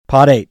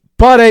Pod 8.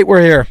 Pod 8,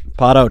 we're here.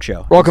 Pod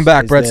Ocho. Welcome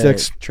back,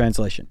 Breadsticks.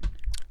 Translation.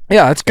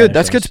 Yeah, that's good. Spanish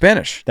That's good is.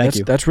 Spanish. Thank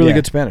you. That's really Yeah.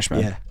 good Spanish,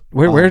 man. Yeah.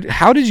 Where?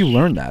 How did you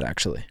learn that,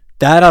 actually?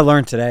 That I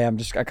learned today.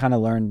 I kind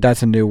of learned.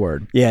 That's a new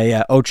word.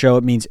 Yeah. Ocho,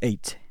 it means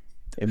 8.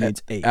 It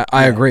means 8.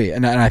 I agree,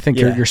 and I think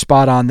Yeah. you're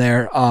spot on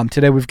there.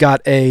 Today we've got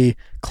a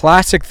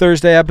classic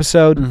Thursday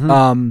episode.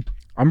 Mhm.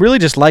 I'm really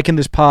just liking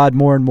this pod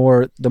more and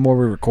more the more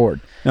we record.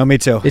 No, me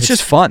too. It's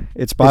just fun.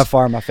 It's by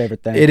far my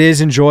favorite thing. It is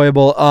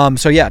enjoyable.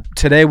 So yeah,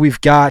 today we've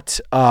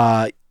got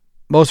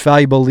most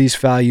valuable, least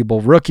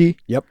valuable rookie.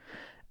 Yep.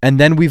 And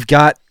then we've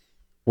got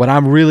what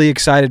I'm really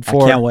excited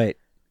for. I can't wait.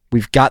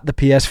 We've got the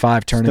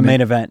PS5 tournament. It's the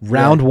main event.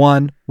 Round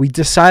 1. We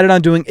decided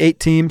on doing 8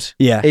 teams.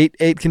 Yeah.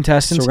 Eight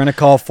contestants. So we're going to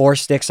call 4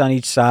 sticks on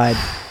each side,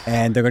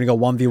 and they're going to go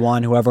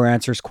 1v1. Whoever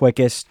answers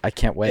quickest I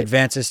can't wait.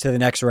 advances to the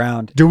next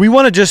round. Do we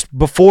want to just,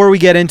 before we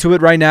get into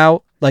it right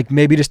now, like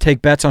maybe just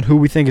take bets on who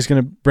we think is going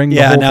to bring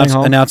the whole thing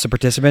home? Announce the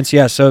participants.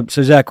 Yeah, so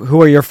Zach,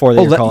 who are your 4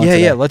 that you're calling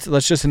today? Yeah.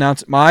 Let's just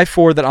announce my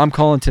 4 that I'm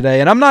calling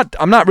today. And I'm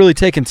not really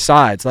taking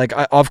sides. Like,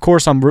 of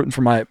course I'm rooting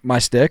for my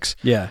sticks.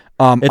 Yeah.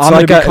 It's It's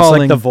like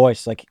like the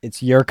voice. Like,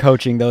 it's you're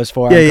coaching those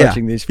 4, I'm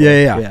coaching these 4.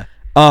 Yeah.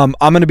 I'm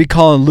going to be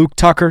calling Luke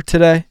Tucker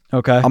today.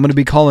 Okay. I'm going to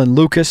be calling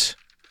Lucas,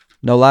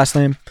 no last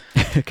name.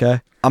 Okay.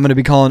 I'm going to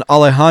be calling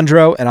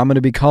Alejandro, and I'm going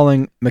to be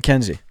calling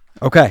Mackenzie.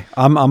 Okay.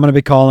 I'm going to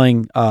be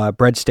calling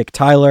Breadstick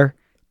Tyler,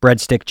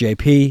 Breadstick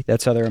JP.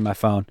 That's how they're in my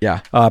phone.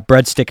 Yeah.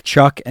 Breadstick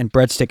Chuck and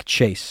Breadstick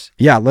Chase.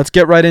 Yeah, let's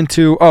get right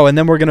into... Oh, and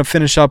then we're going to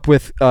finish up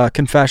with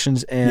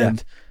confessions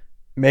and...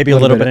 Maybe a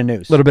little bit of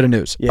news. A little bit of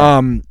news.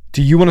 Yeah.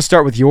 Do you want to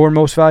start with your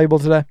most valuable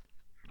today?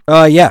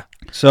 Yeah.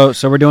 So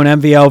we're doing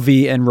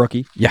MVLV and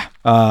rookie. Yeah.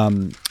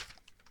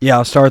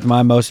 I'll start with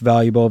my most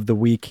valuable of the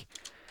week.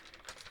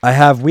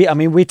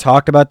 We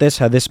talked about this,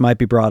 how this might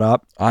be brought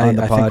up on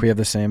the I pod. think we have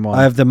the same one.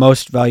 I have the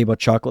most valuable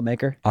chocolate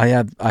maker. I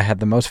had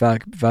the most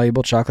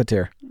valuable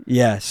chocolatier.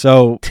 Yeah,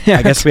 so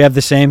I guess we have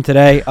the same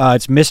today.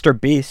 It's Mr.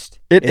 Beast.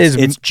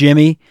 It's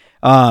Jimmy.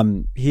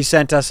 He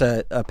sent us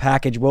a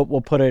package.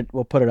 We'll put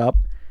it up.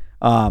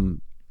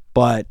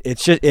 But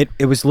it's just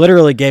it was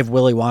literally gave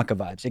Willy Wonka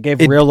vibes. It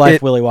gave real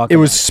life Willy Wonka. It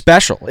was vibes.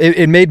 special.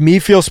 It made me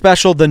feel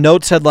special. The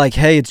note said like,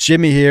 "Hey, it's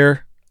Jimmy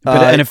here,"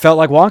 and it felt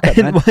like Wonka.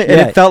 Man. And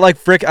it felt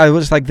like I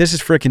was like, "This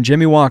is frickin'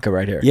 Jimmy Wonka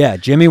right here." Yeah,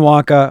 Jimmy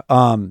Wonka.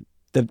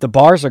 The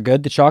bars are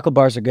good. The chocolate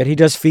bars are good. He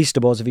does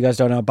Feastables. If you guys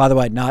don't know, by the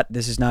way,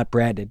 this is not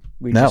branded.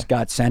 We just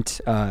got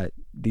sent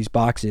these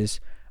boxes.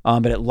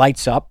 But it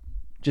lights up,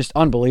 just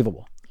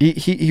unbelievable.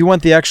 He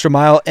went the extra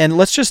mile, and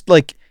let's just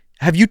like.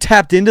 Have you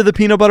tapped into the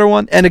peanut butter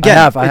one? And again,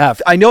 I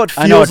have. I know it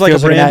feels like a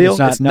brand deal.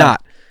 It's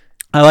not.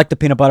 I like the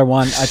peanut butter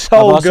one. I've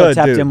also good,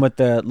 tapped dude. in with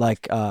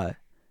the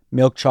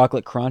milk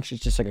chocolate crunch.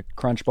 It's just like a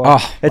crunch bar.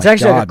 Oh, it's my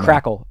actually God, like a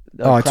crackle.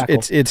 Crackle.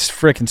 It's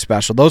freaking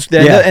special.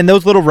 And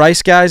those little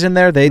rice guys in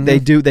there, they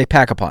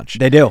pack a punch.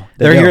 They do.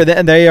 They're here,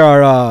 and they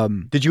are.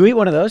 Did you eat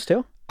one of those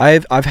too?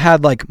 I've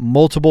had like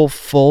multiple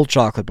full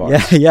chocolate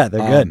bars. Yeah, they're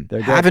good. They're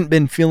good. Haven't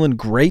been feeling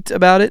great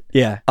about it.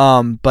 Yeah.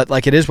 But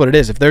like it is what it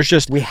is. If there's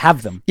just we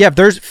have them. Yeah, if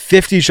there's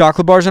 50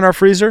 chocolate bars in our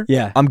freezer,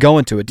 yeah, I'm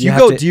going to it. Do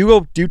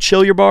you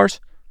chill your bars?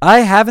 I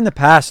have in the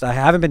past. I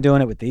haven't been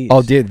doing it with these.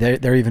 Oh, dude,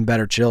 they're even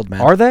better chilled,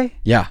 man. Are they?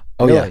 Yeah.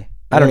 Oh really? yeah.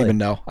 I don't even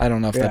know. I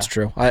don't know if that's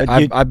true.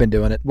 I've been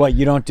doing it. What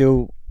you don't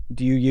do?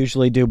 Do you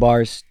usually do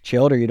bars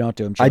chilled, or you don't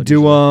do them chilled? I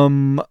do.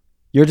 Usually?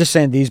 You're just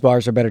saying these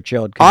bars are better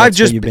chilled. That's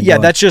just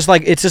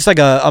like it's just like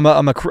just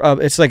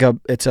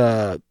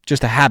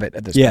a habit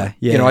at this point.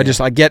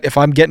 Yeah. If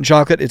I'm getting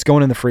chocolate, it's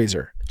going in the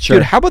freezer. Sure.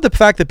 Dude, how about the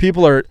fact that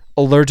people are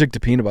allergic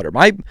to peanut butter?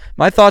 My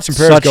thoughts and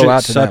prayers go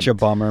out to them. Such a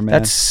bummer, man.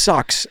 That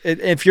sucks.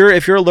 If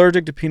you're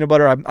allergic to peanut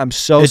butter, I'm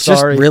so it's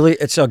sorry.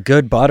 It's a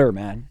good butter,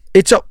 man.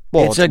 It's a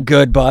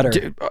good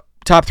butter.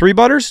 Top 3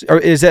 butters, or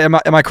is that?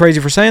 Am I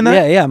crazy for saying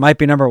that? Yeah. It might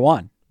be number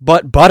 1.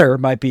 But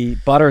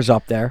butter's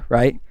up there,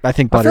 right? I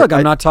think butter. I feel like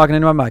I'm not talking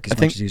into my mic as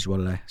much as usual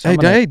today. So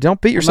hey, don't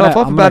beat yourself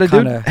up about it,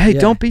 dude. Hey,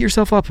 don't beat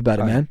yourself up about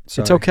it, man.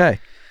 Sorry. It's okay.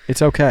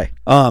 It's okay.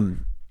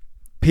 PB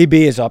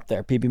is up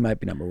there. PB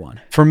might be number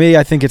 1. For me,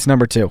 I think it's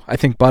number 2. I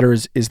think butter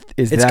is It's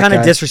that kind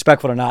of guy.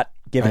 disrespectful to not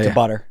give it to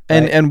butter.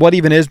 Right? And what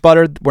even is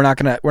butter? We're not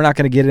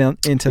gonna get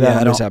into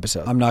that in this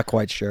episode. I'm not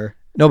quite sure.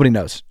 Nobody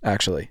knows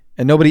actually,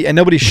 and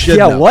nobody should.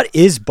 Yeah, know. what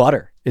is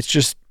butter? It's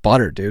just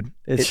butter, dude.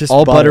 It's just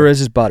all butter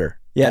is butter.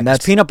 Yeah, and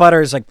that's peanut butter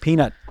is like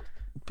peanut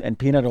and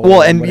peanut oil.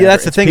 Well, and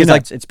that's the thing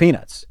peanuts, is like it's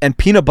peanuts. And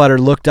peanut butter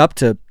looked up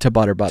to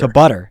butter. To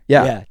butter.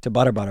 Yeah, to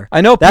butter.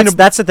 I know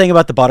that's the thing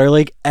about the butter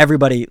league.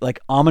 Everybody like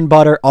almond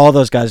butter, all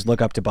those guys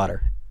look up to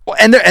butter. Well,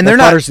 and they're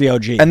not butter's the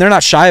OG. And they're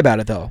not shy about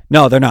it though.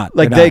 No, they're not.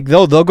 Like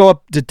they'll go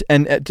up to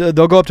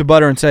they'll go up to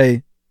butter and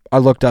say, I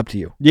looked up to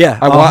you. Yeah,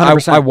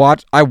 I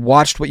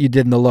watched what you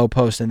did in the low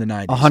post in the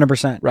 90s.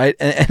 100%. Right?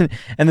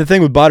 And the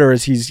thing with butter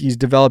is he's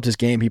developed his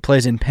game. He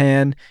plays in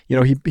pan. You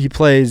know, he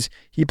plays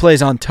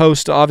on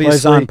toast, obviously.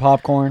 Plays on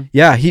popcorn.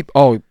 Yeah,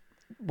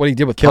 what he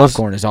did with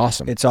popcorn is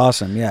awesome. It's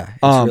awesome, yeah.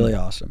 It's really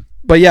awesome.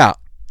 But yeah,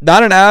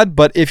 not an ad,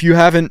 but if you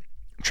haven't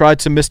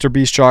tried some Mr.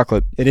 Beast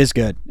chocolate. It is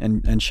good.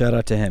 And shout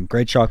out to him.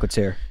 Great chocolates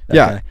here.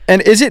 Yeah. Guy.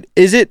 And is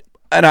it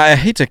and I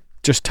hate to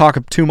just talk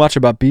too much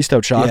about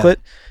Beasto chocolate.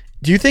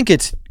 Do you think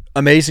it's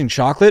amazing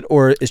chocolate,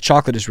 or is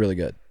chocolate just really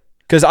good?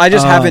 Because I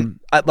just haven't,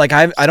 I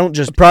don't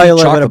just probably a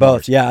little bit of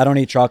both. Bars. Yeah, I don't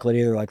eat chocolate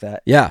either like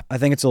that. Yeah. I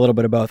think it's a little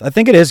bit of both. I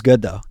think it is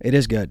good, though. It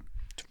is good.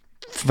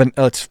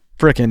 It's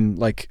freaking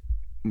like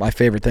my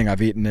favorite thing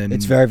I've eaten in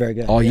it's very, very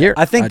good. all year.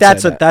 I think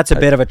that's a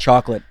bit of a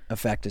chocolate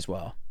effect as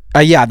well.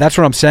 Yeah, that's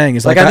what I'm saying.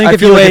 Is like I think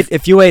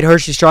if you ate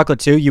Hershey's chocolate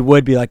too, you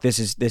would be like, this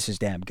is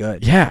damn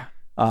good. Yeah.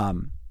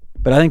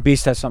 But I think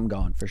Beast has something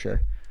going for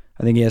sure.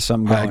 I think he has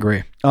something going. I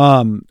agree.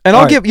 And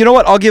I'll give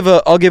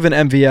I'll give an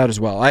MV out as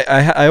well.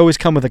 I always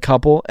come with a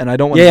couple, and I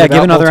don't want to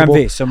give another multiple.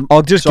 MV.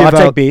 So I'll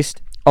take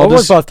Beast. We'll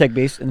both take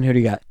Beast. And who do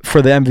you got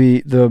for the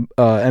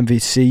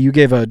MVC? You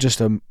gave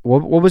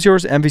what was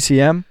yours?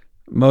 MVCM.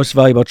 Most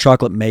valuable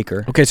chocolate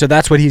maker. Okay, so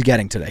that's what he's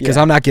getting today because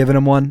I'm not giving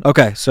him one.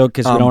 Okay, so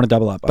because we don't want to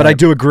double up. But I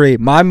do agree.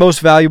 My most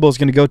valuable is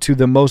going to go to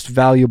the most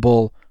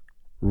valuable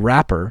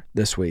rapper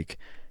this week.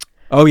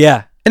 Oh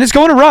yeah. And it's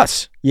going to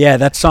Russ. Yeah,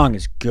 that song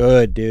is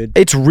good, dude.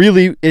 It's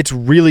really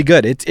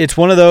good. It's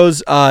one of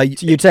those.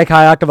 You take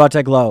high octave, I'll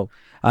take low.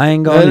 I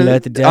ain't going to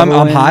let the devil.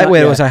 I'm high.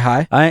 Wait, was I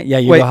high?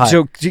 You go high.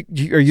 So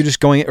are you just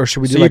going, or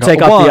should we do like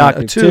take off one, the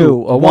octave,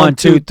 a 1,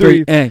 2,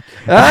 3, and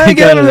I ain't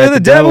gonna let the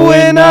devil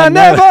win. I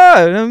never.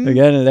 I'm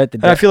gonna let the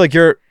devil. I feel like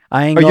you're.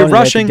 I ain't gonna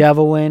rushing. Let the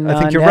devil win. I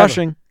think you're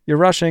rushing. You're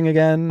rushing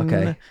again.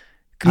 Okay.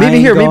 Maybe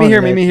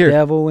here.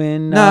 Devil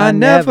win. Nah,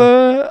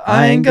 never.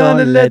 I ain't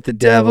gonna let the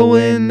devil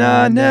win.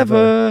 Nah,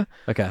 never.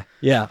 Okay.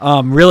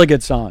 Yeah. Really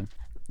good song.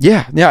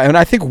 Yeah. And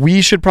I think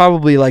we should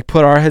probably like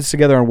put our heads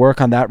together and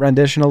work on that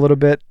rendition a little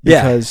bit.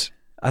 Because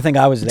I think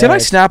I was there. Did I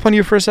snap on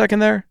you for a second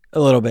there? A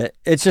little bit.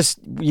 It's just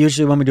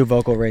usually when we do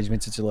vocal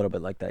arrangements, it's a little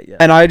bit like that. Yeah.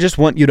 And I just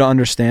want you to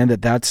understand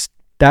that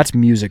that's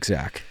music,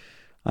 Zach.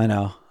 I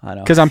know.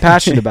 Because I'm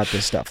passionate about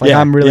this stuff. Like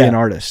I'm really an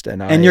artist,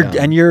 and you're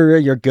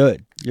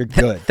good. You're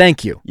good.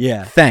 Thank you.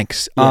 Yeah.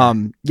 Thanks.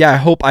 Yeah. I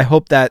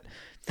hope that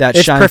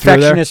it's shines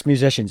perfectionist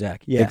musician,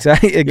 Zach. Yeah.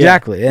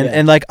 Exactly. Yeah.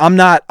 And like I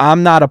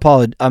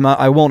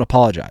won't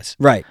apologize.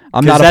 Right.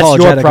 I'm not that's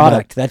apologetic your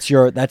product. That's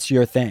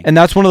your thing. And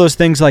that's one of those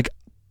things like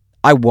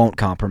I won't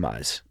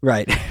compromise.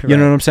 Right. You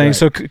know what I'm saying? Right.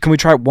 So can we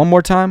try it one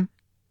more time?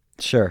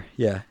 Sure.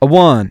 Yeah. A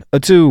 1, a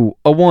 2,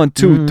 a 1,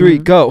 2, 3,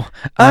 go.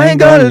 I ain't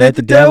gonna let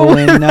the devil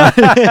win.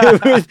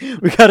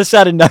 We kind of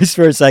sounded nice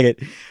for a second.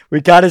 We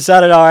kind of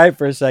sounded all right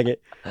for a second.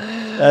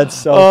 That's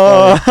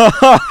so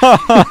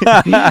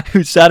funny.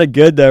 You sounded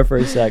good there for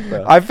a sec,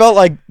 bro. I felt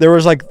like there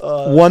was like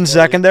 1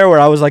 second there where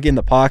I was like in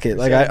the pocket.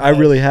 Like I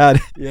really had.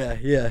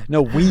 Yeah.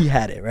 No, we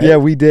had it, right? Yeah,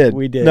 we did.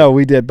 No,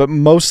 we did. But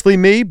mostly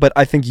me, but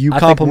I think you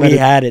complimented. We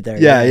had it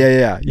there.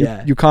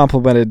 Yeah. You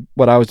complimented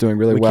what I was doing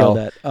really well. Killed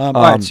that. All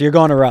right, so you're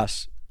going to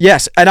Russ.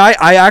 Yes, and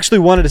I actually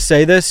wanted to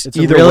say this. It's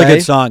a really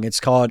good song. It's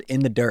called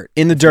 "In the Dirt."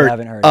 In the Dirt. I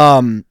haven't heard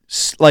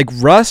it. Like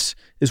Russ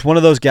is one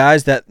of those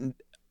guys that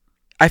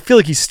I feel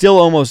like he's still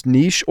almost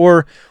niche,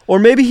 or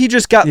maybe he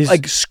just got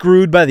like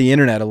screwed by the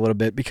internet a little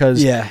bit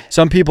because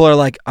some people are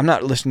like, I'm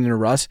not listening to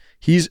Russ.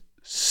 He's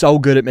so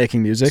good at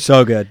making music,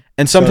 so good.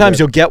 And sometimes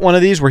you'll get one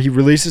of these where he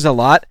releases a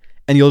lot,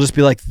 and you'll just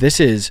be like,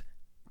 this is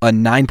a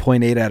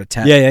 9.8 out of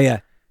 10. Yeah.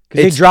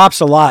 He drops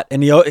a lot,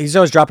 and he's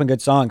always dropping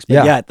good songs.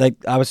 But like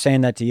I was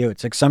saying that to you,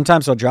 it's like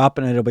sometimes he'll drop,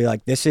 and it'll be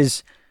like, this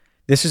is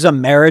a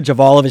marriage of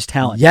all of his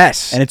talent.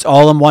 Yes, and it's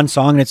all in one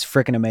song, and it's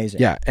freaking amazing.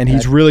 Yeah, and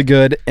he's really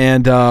good.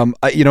 And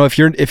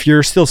if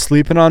you're still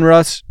sleeping on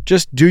Russ,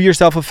 just do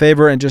yourself a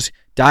favor and just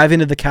dive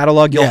into the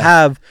catalog.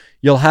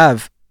 You'll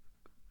have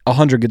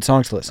 100 good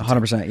songs to listen.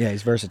 100%. Yeah,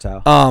 he's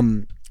versatile.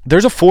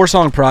 There's a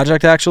 4-song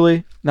project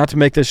actually. Not to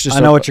make this just.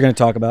 I know what you're going to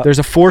talk about. There's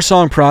a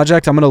 4-song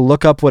project. I'm going to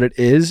look up what it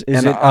is.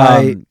 Is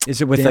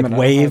it with like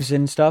waves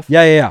and stuff?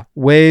 Yeah.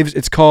 Waves.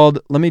 It's called.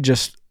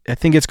 I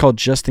think it's called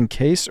Just in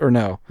Case or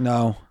no.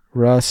 No.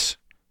 Russ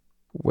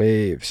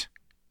Waves.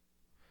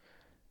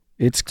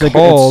 It's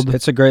called.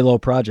 It's a great little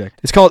project.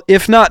 It's called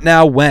If Not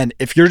Now When.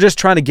 If you're just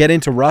trying to get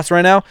into Russ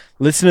right now,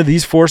 listen to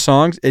these 4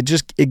 songs.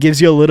 It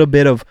gives you a little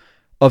bit of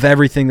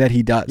everything that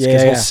he does.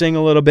 Because he'll sing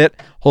a little bit.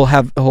 He'll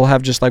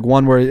have just like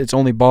one where it's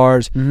only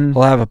bars. Mm-hmm.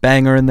 He'll have a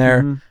banger in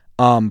there.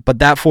 Mm-hmm. But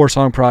that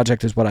 4-song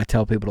project is what I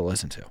tell people to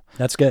listen to.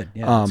 That's good.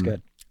 Yeah, that's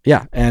good.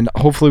 Yeah, and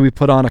hopefully we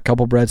put on a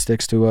couple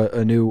breadsticks to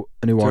a new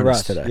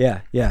artist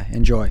today. Yeah.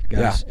 Enjoy,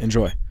 guys. Yeah,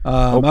 enjoy.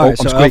 Right,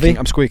 so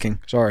I'm squeaking.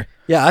 Sorry.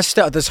 Yeah,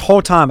 this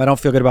whole time I don't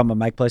feel good about my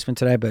mic placement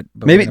today, but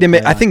maybe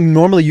I think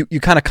normally you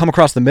kind of come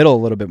across the middle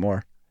a little bit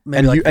more.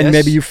 Maybe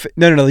you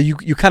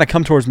kind of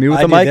come towards me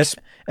with the mic,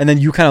 and then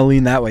you kind of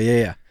lean that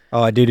way. Yeah.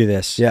 Oh, I do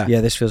this. Yeah.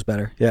 This feels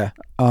better. Yeah.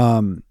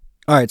 All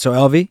right, so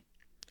LV.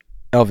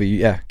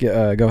 Yeah.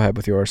 Go ahead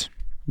with yours.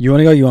 You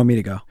want to go? You want me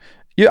to go?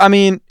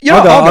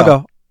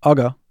 I'll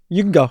go.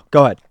 You can go.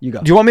 Go ahead. You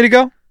go. Do you want me to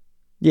go?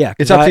 Yeah.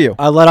 It's up to you.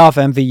 I let off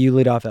MV. You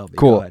lead off LV.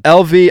 Cool.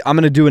 LV. I'm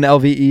going to do an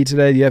LVE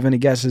today. Do you have any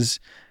guesses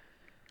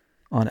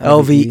on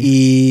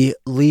LVE?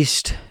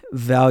 Least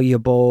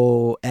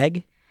valuable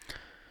egg?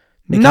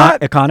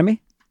 Not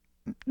economy?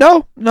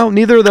 No.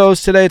 Neither of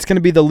those today. It's going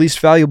to be the least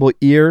valuable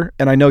ear.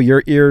 And I know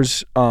your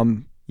ears.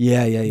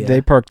 Yeah.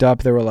 They perked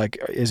up. They were like,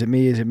 "Is it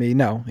me? Is it me?"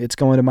 No, it's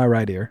going to my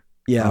right ear.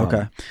 Yeah,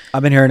 okay.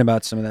 I've been hearing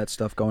about some of that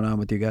stuff going on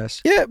with you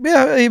guys. Yeah.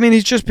 I mean,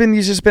 he's just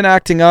been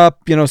acting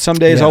up. You know, some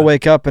days I'll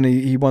wake up and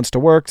he wants to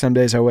work. Some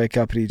days I wake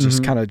up and he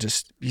just kind of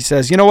he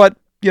says, you know what,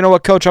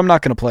 coach, I'm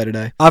not going to play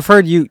today. I've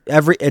heard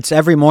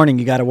every morning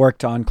you got to work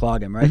to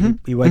unclog him, right?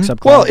 He wakes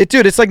up. Well,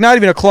 dude, it's like not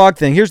even a clog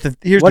thing. Here's the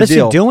deal. What is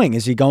he doing?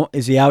 Is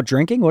he out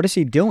drinking? What is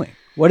he doing?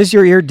 What is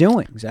your ear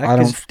doing,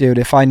 Zach? Dude,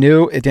 if I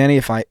knew, Danny,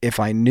 if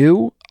I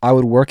knew, I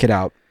would work it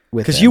out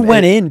with him. Because you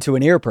went into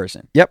an ear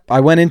person. Yep, I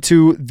went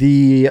into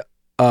the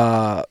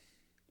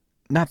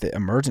not the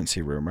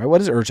emergency room, right?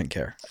 What is urgent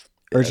care?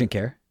 Urgent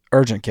care.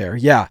 Urgent care.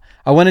 Yeah,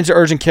 I went into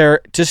urgent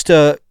care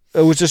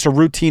it was just a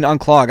routine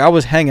unclog. I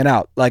was hanging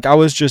out, like I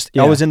was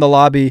in the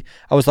lobby.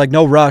 I was like,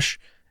 no rush.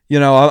 You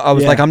know, I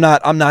was like,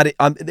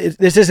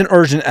 this isn't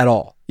urgent at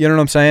all. You know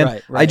what I'm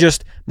saying?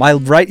 Right. My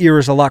right ear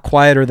is a lot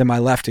quieter than my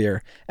left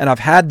ear, and I've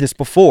had this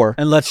before.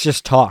 And let's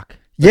just talk.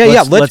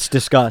 Let's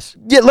discuss.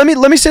 Yeah, let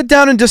me sit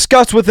down and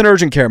discuss with an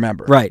urgent care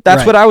member. Right.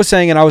 That's what I was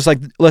saying, and I was like,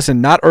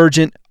 listen, not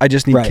urgent. I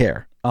just need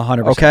care.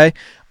 100%. Okay.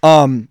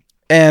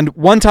 And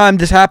one time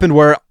this happened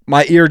where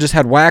my ear just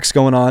had wax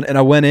going on, and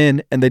I went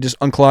in and they just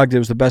unclogged it. It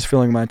was the best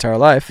feeling of my entire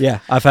life. Yeah,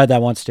 I've had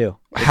that once too.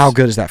 How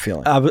good is that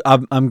feeling?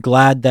 I'm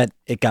glad that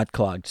it got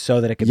clogged so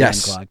that it could be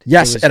unclogged.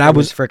 Yes, and I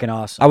was freaking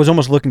awesome. I was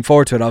almost looking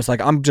forward to it. I was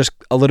like, I'm just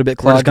a little bit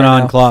clogged. We're just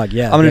gonna unclog.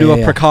 Yeah, I'm gonna do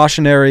a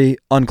precautionary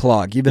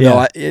unclog, even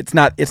though it's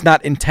not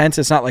intense.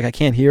 It's not like I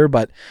can't hear,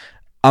 but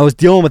I was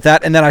dealing with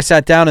that, and then I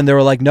sat down, and they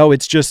were like, no,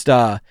 it's just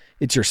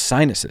it's your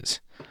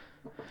sinuses.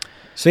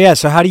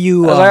 So how do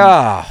you? I was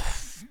like,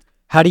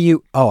 How do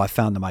you? Oh, I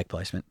found the mic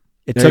placement.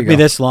 It took me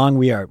this long.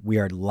 We are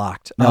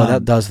locked. No,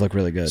 that does look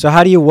really good. So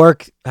how do you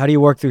work? How do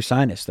you work through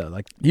sinus though?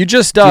 Like you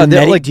just do you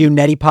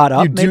neti pot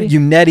up? You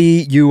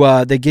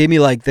neti. They gave me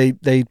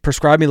they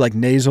prescribed me like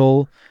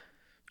nasal.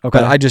 Okay,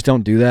 but I just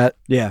don't do that.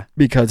 Yeah,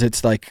 because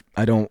it's like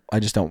I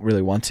just don't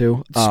really want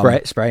to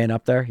spraying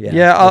up there. Yeah,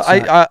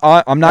 yeah.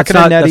 I'm not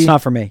gonna neti. That's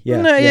not for me.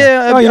 Yeah,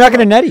 yeah. Oh, you're not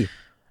gonna neti.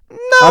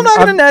 No, I'm not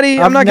gonna neti.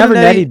 I've never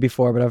neti. netted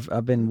before, but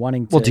I've been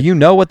wanting to. Well, do you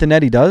know what the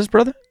neti does,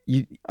 brother?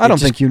 I don't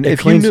think you.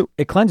 If you knew,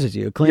 it cleanses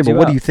you. It cleans but you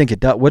what up. do you think it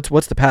does?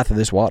 What's the path of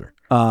this water?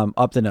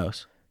 Up the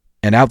nose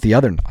and out the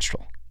other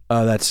nostril.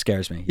 Oh, that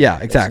scares me. Yeah,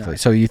 exactly.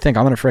 So you think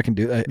I'm gonna freaking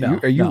do that? No,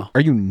 are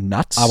you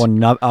nuts? I will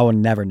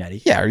never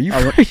neti. Yeah, are you?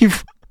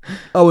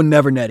 I will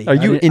never neti. Are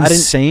you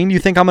insane? You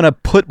think I'm gonna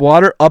put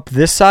water up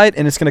this side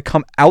and it's gonna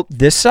come out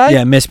this side?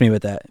 Yeah, miss me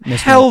with that.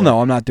 Hell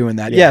no, I'm not doing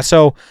that. Yeah.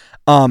 So,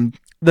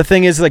 the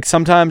thing is, like,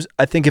 sometimes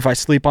I think if I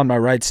sleep on my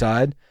right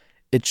side,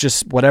 it's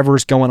just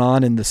whatever's going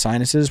on in the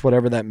sinuses,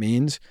 whatever that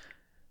means.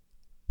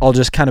 I'll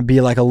just kind of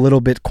be like a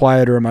little bit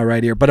quieter in my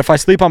right ear. But if I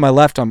sleep on my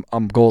left,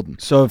 I'm golden.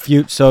 So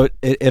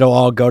it'll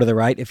all go to the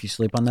right if you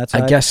sleep on that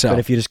side. I guess so. But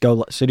if you just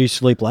go, so do you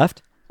sleep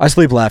left? I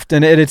sleep left,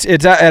 and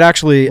it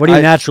actually. What do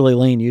you naturally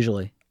lean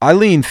usually? I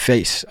lean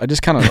face. I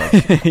just kind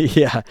of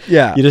yeah.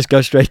 You just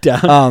go straight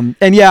down.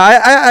 And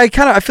yeah,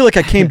 I feel like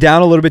I came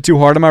down a little bit too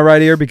hard on my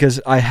right ear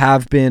because I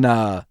have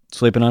been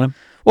sleeping on him.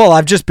 Well,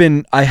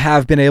 I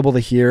have been able to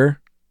hear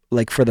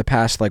like for the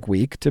past like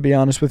week, to be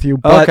honest with you.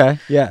 But, okay,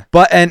 yeah.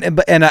 But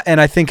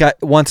I think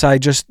once I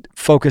just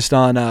focused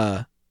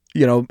on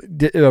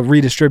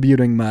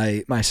redistributing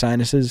my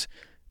sinuses.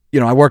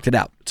 I worked it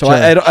out. So sure,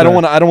 I don't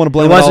want to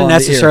blame it. It wasn't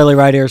necessarily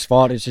right ear's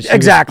fault. It's just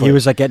exactly he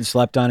was like getting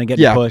slept on and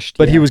getting pushed.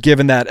 But he was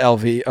given that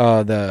the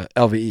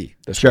LVE.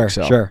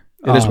 Sure.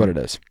 It is what it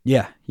is.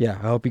 Yeah. I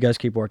hope you guys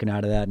keep working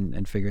out of that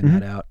and figuring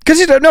that out.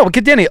 Because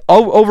Danny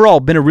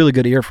overall been a really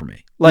good ear for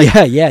me. Like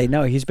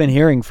he's been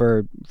hearing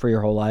for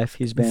your whole life.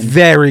 He's been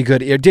very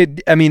good ear.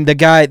 The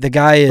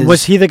guy is.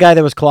 Was he the guy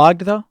that was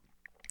clogged though,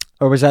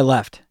 or was that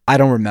left? I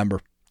don't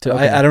remember.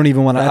 Okay. I don't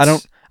even want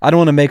to. I don't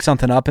want to make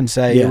something up and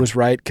say it was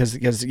right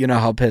because you know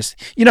how pissed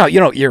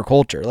ear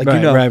culture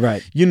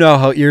right. You know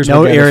how ears.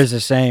 No ear is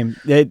the same.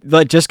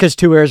 Just because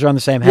two ears are on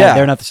the same head,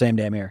 they're not the same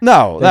damn ear.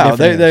 No,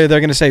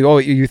 they're gonna say, oh,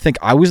 you think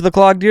I was the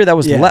clogged ear? That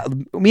was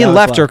me and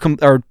left are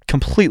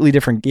completely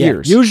different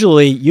ears.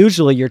 Usually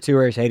your two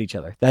ears hate each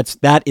other. That's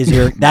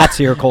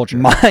ear culture.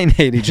 Mine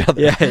hate each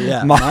other.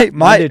 Yeah.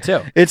 Mine do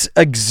too. It's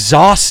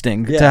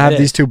exhausting to have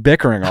these two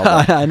bickering all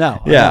day. I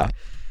know. Yeah.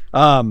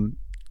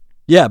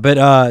 Yeah,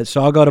 but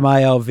so I'll go to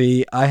my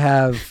LV.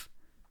 I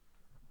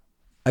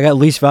got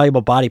least valuable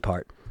body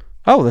part.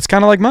 Oh, that's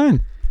kind of like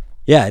mine.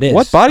 Yeah, it is.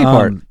 What body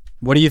part?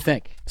 What do you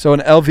think? So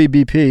an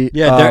LVBP.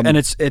 Yeah, and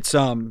it's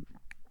on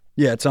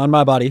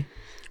my body.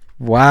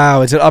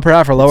 Wow, is it upper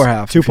half or lower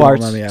half? Two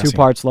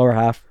parts, lower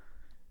half.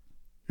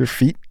 Your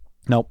feet?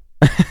 Nope.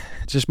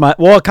 It's just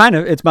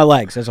it's my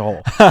legs as a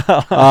whole.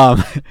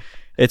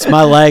 It's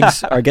my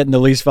legs are getting the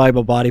least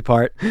valuable body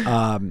part.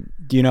 Do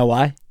you know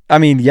why? I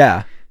mean,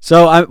 yeah.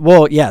 So I don't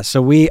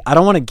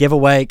want to give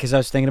away, because I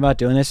was thinking about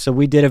doing this. So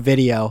we did a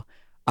video.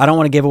 I don't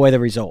want to give away the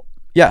result.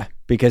 Yeah.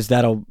 Because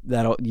the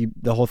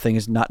whole thing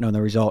is not knowing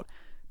the result.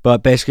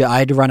 But basically, I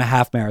had to run a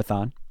half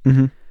marathon.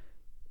 Mm-hmm.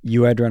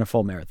 You had to run a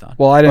full marathon.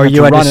 Well, I didn't have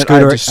to run it. I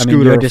had to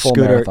scooter a full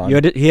marathon.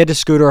 He had to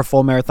scooter a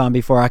full marathon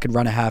before I could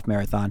run a half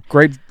marathon.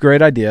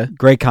 Great idea.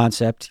 Great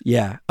concept.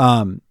 Yeah.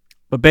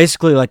 But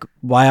basically, like,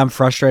 why I'm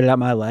frustrated at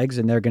my legs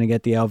and they're going to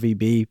get the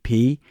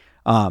LVBP,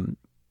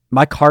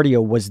 my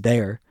cardio was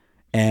there.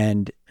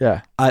 And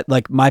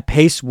my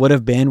pace would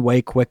have been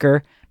way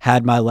quicker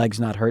had my legs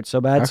not hurt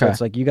so bad. Okay. So it's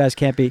like, you guys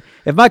can't be,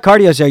 if my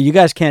cardio's there, you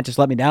guys can't just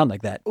let me down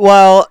like that.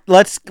 Well,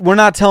 we're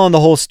not telling the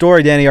whole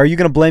story, Danny. Are you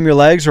going to blame your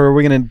legs, or are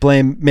we going to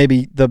blame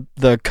maybe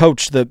the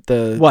coach,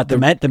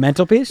 the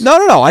mental piece?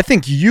 No. I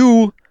think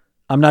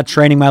I'm not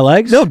training my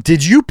legs. No,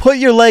 did you put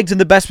your legs in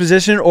the best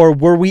position, or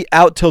were we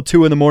out till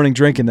 2 a.m.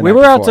 drinking we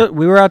were out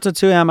till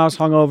 2 a.m. I was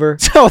hungover.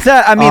 So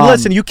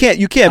listen, you can't.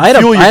 I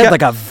had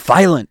like a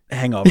violent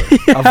hangover,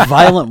 a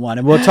violent one,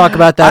 and we'll talk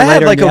about that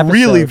later. I had like a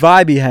really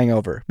vibey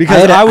hangover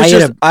because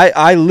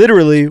I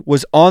literally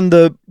was on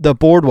the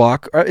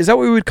boardwalk. Is that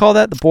what we would call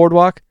that? The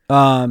boardwalk.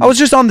 I was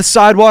just on the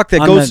sidewalk that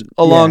goes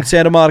along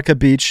Santa Monica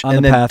Beach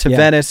and then to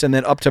Venice and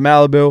then up to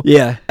Malibu.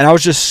 Yeah. And I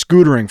was just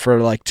scootering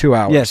for like 2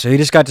 hours. Yeah, so he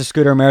just got to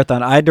scooter a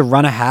marathon. I had to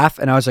run a half,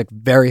 and I was like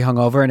very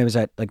hungover, and it was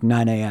at like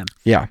 9 a.m.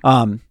 Yeah.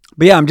 But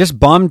yeah, I'm just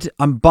bummed.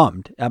 I'm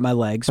bummed at my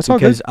legs. That's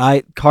because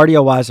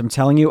cardio-wise, I'm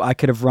telling you, I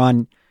could have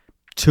run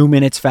 2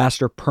 minutes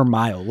faster per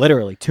mile.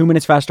 Literally, 2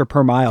 minutes faster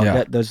per mile.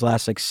 Yeah. Those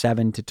last like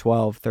 7 to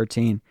 12,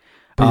 13.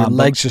 But your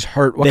legs just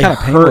hurt. What kind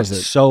of pain was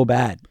it? So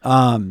bad.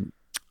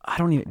 I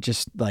don't even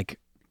just like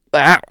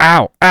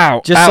ow.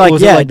 Just ow. like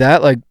was it like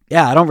that? Like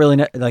I don't really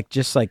know. Like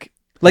just like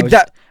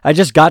that. I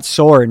just got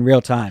sore in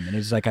real time, and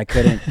it's like I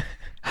couldn't.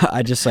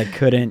 I just like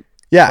couldn't.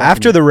 Yeah,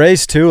 after the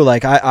race too.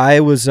 Like I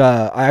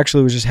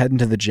actually was just heading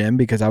to the gym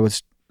because I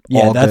was.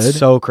 Yeah, that's good.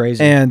 So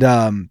crazy. And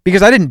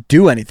because I didn't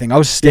do anything, I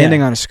was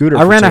standing on a scooter.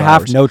 I ran a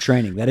half, no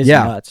training. That is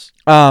nuts.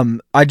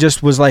 I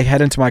just was like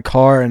heading to my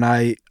car, and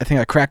I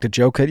think I cracked a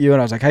joke at you, and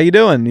I was like, "How you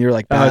doing?" And you're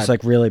like, "Bad." I was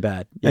like really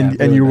bad,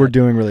 and you were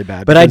doing really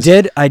bad. But I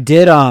did.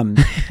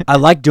 I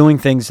like doing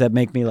things that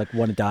make me like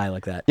want to die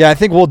like that. Yeah, I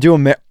think we'll do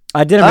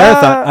I did a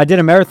marathon. I did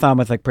a marathon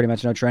with like pretty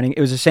much no training.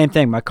 It was the same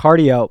thing. My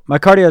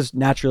cardio is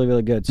naturally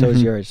really good. So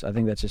is yours. I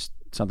think that's just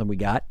something we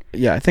got.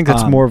 Yeah, I think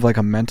that's more of like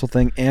a mental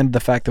thing, and the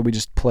fact that we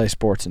just play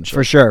sports and shit.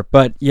 For sure.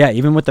 But yeah,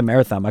 even with the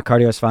marathon, my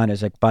cardio is fine.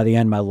 It's like by the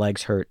end, my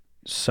legs hurt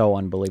so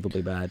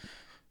unbelievably bad.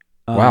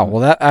 Wow.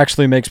 Well, that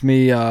actually makes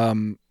me a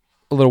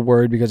little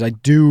worried because I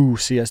do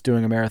see us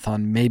doing a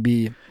marathon.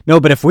 Maybe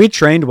no, but if we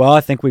trained well, I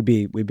think we'd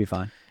be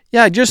fine.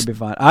 Yeah, we'd be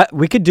fine.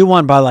 We could do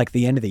one by like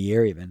the end of the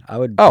year. Even I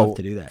would love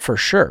to do that for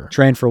sure.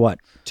 Train for what?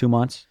 2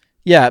 months?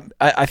 Yeah,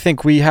 I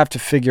think we have to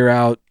figure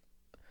out.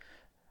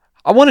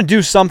 I want to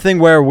do something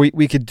where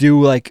we could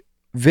do like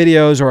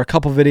videos or a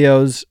couple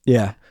videos.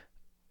 Yeah.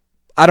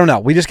 I don't know.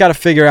 We just got to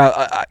figure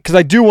out because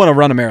I do want to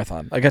run a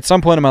marathon. Like at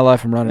some point in my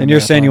life, I'm running. And you're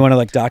saying you want to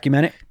like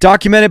document it?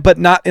 Document it, but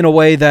not in a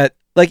way that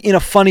like in a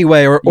funny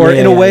way or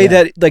in a way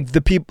that like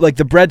the people like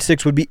the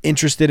breadsticks would be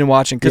interested in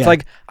watching. Because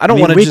like I don't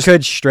want to. We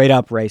could straight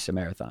up race a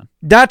marathon.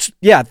 That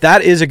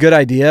is a good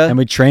idea. And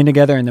we train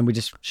together, and then we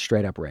just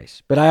straight up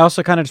race. But I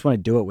also kind of just want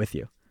to do it with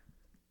you.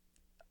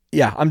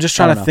 Yeah, I'm just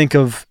trying to think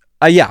of.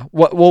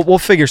 We'll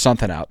figure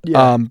something out.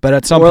 Yeah. But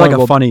at some point, like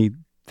a funny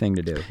thing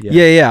to do.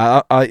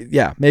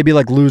 Yeah. Maybe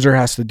like loser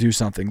has to do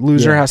something.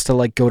 Loser has to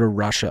like go to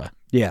Russia.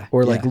 Yeah.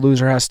 Or like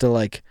loser has to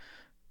like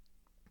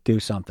do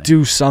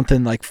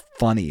something like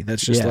funny.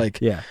 That's just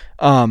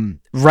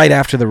right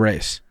after the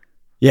race.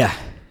 Yeah.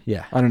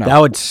 Yeah. I don't know. That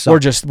would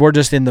suck. We're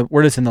just in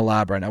the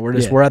lab right now.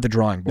 We're at the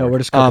drawing board. No, we're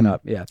just cooking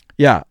up. Yeah.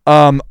 Yeah.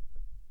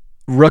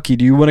 Rookie,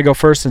 do you want to go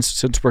first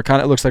since we're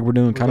kind of, it looks like we're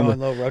doing kind of a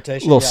little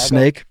rotation. Little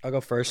snake. I'll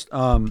go first.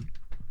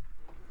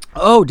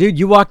 Oh, dude,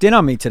 you walked in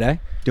on me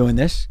today doing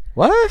this.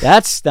 What?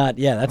 That's not.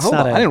 Yeah, that's Hold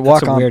not. I didn't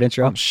walk a on weird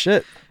intro. On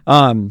shit.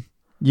 You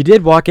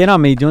did walk in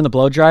on me doing the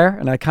blow dryer,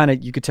 and I kind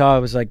of, you could tell I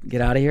was like,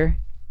 get out of here.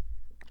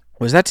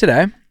 Was that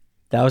today?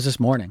 That was this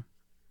morning.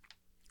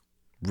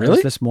 Really? That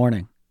was this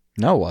morning.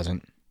 No, it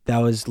wasn't. That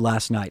was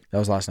last night. That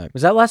was last night.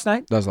 Was that last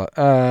night? That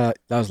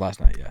was last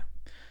night. Yeah.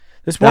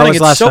 This morning,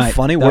 it's so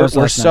funny. We're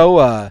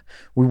so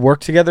we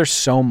work together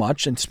so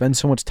much and spend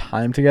so much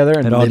time together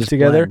and live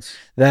together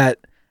that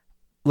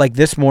like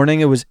this morning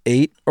it was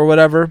 8 or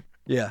whatever.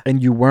 Yeah.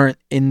 And you weren't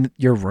in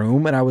your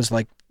room, and I was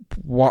like,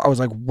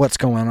 what's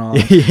going on?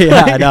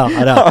 Yeah, I know.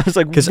 I was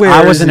like, because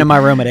I wasn't in my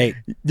room at 8.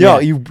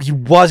 Yeah, he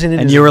wasn't in.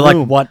 And you were like,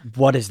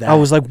 what is that? I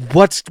was like,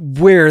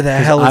 where the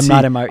hell is he? I'm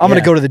not in my. I'm gonna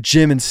go to the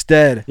gym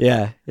instead.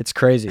 Yeah, it's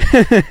crazy.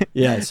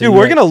 Yeah, so dude,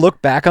 we're gonna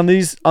look back on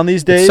these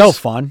days. It's so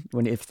fun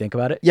if you think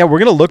about it. Yeah, we're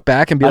gonna look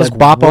back and be like, just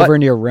bop over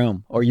into your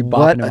room, or you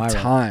bop into my room.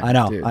 Time, I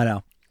know, dude. I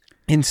know.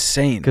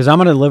 Insane. Because I'm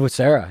gonna live with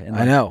Sarah. In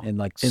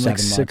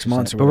 6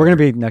 months. But we're gonna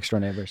be next door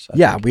neighbors.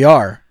 Yeah, we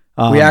are.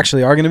 We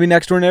actually are gonna be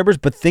next door neighbors.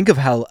 But think of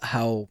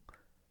how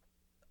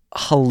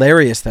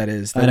hilarious that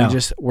is. That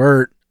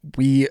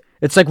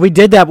It's like we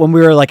did that when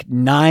we were like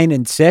 9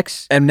 and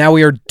 6, and now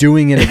we are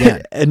doing it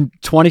again. And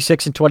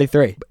 26 and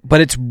 23. But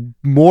it's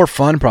more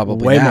fun,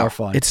 probably. Way more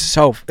fun. It's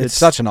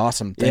such an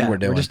awesome thing we're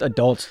doing. We're just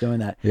adults doing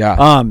that.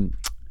 Yeah.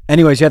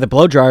 Anyways, the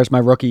blow dryer is my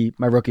rookie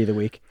of the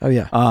week. Oh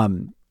yeah.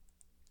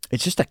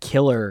 It's just a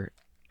killer.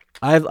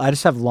 I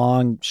just have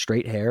long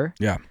straight hair.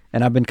 Yeah.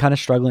 And I've been kind of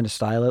struggling to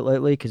style it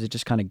lately because it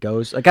just kind of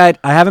goes like I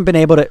haven't been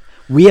able to.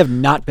 We have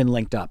not been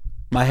linked up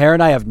My hair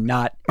and I have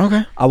not.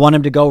 Okay. I want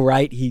him to go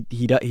right.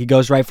 He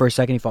goes right for a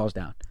second. He falls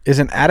down. Is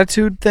it an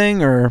attitude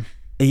thing or?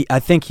 I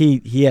think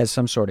he has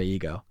some sort of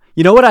ego.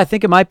 You know what I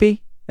think it might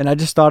be? And I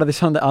just thought of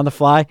this on the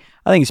fly.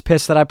 I think he's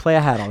pissed that I play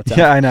a hat all the time.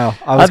 Yeah, I know.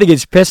 I think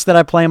he's pissed that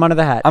I play him under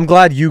the hat. I'm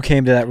glad you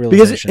came to that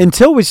realization. Because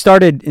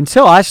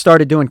until I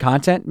started doing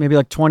content, maybe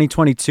like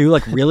 2022,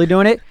 like really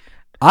doing it,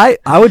 I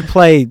would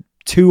play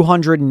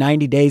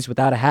 290 days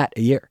without a hat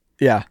a year.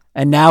 Yeah.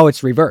 And now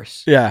it's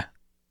reverse. Yeah.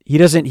 He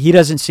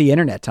doesn't see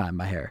internet time,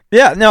 my hair.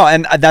 Yeah, no,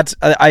 and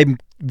I'm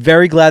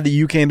very glad that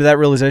you came to that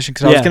realization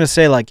because I was going to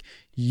say, like,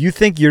 you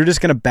think you're just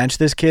going to bench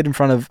this kid in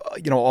front of,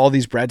 all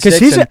these breadsticks?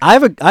 Because I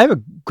have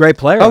a great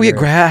player. Oh,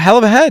 yeah, hell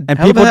of a head. And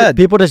hell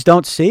people just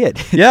don't see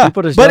it. Yeah.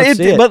 People just don't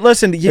see it. But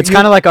listen. It's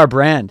kind of like our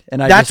brand.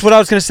 And that's what I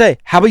was going to say.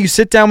 How about you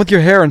sit down with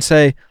your hair and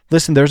say,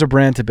 listen, there's a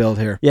brand to build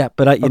here. Yeah,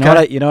 but you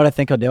know what I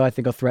think I'll do? I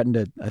think I'll threaten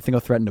to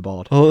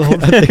bald. I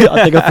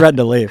think I'll threaten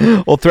to leave.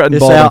 We'll threaten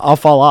just bald. Say I'll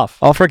fall off.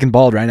 I'll freaking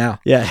bald right now.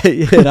 Yeah,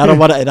 and I don't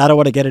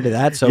want to get into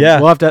that. So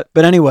we'll have to.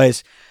 But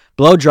anyways,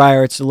 blow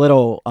dryer. It's a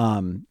little.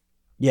 I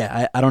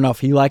don't know if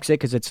he likes it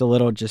because it's a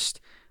little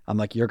just. I'm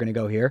like, you're gonna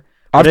go here.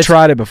 I've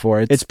tried it before.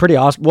 It's pretty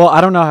awesome. Well,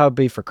 I don't know how it'd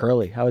be for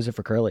curly. How is it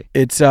for curly?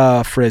 It's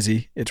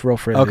frizzy. It's real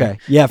frizzy. Okay.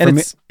 Yeah.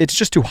 It's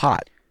just too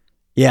hot.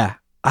 Yeah.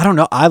 I don't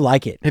know. I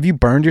like it. Have you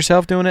burned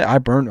yourself doing it? I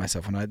burned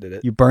myself when I did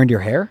it. You burned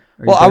your hair?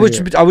 Well, I would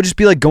just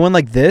be like going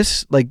like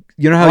this, like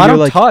how I you're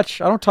don't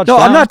touch. I don't touch. No,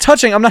 down. I'm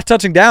not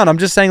touching down. I'm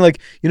just saying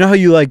like how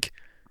you like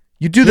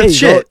you do the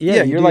shit.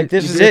 You're like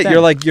this is it. You're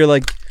like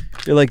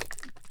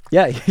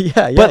yeah.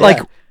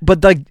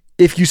 But like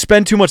if you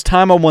spend too much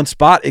time on one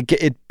spot,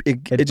 you're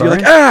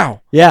like ow.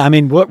 Yeah, I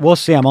mean we'll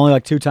see. I'm only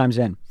like 2 times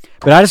in,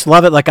 but I just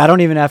love it. Like I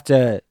don't even have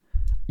to.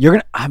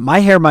 My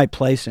hair might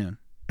play soon.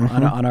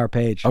 On our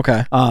page.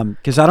 Okay.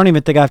 Because I don't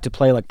even think I have to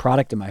play like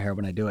product in my hair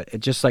when I do it. It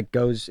just like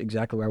goes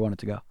exactly where I want it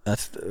to go.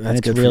 That's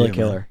it's good really for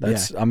you, killer. Man.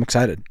 I'm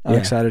excited. I'm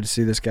excited to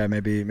see this guy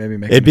maybe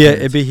make it'd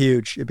be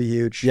huge. It'd be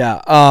huge. Yeah.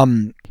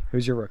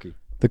 Who's your rookie?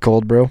 The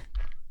cold brew.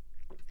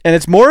 And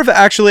it's more of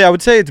I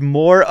would say it's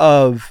more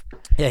of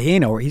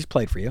he's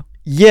played for you.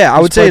 Yeah, I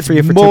would say it's for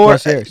you for more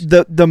 2+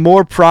 years. The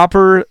more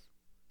proper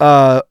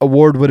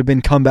award would have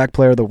been comeback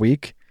player of the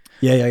week.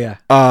 Yeah.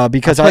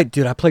 Because I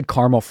played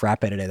caramel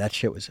frappe today. That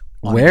shit was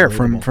where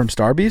from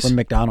Starbucks? From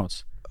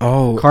McDonald's.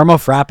 Oh, caramel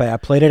frappe. I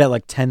played it at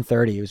like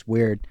 10:30. It was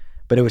weird,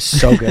 but it was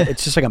so good.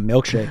 It's just like a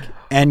milkshake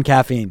and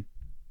caffeine.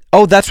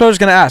 Oh, that's what I was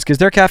gonna ask. Is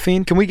there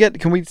caffeine? Can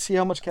we see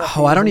how much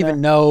caffeine? Oh, I don't even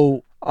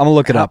know. I'm gonna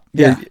look it up.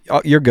 Yeah,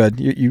 you're good.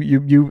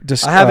 You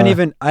just. I haven't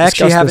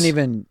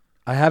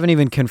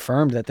even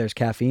confirmed that there's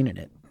caffeine in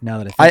it.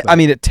 Now that I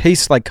mean, it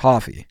tastes like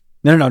coffee.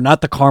 No,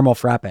 not the caramel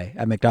frappe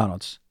at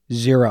McDonald's.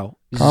 Zero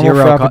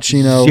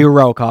frappuccino,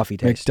 zero coffee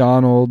taste.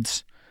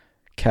 McDonald's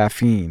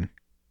caffeine.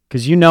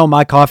 Because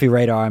my coffee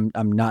radar,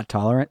 I'm not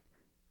tolerant.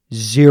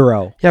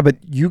 Zero. Yeah, but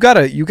you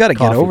gotta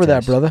get over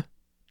that, brother.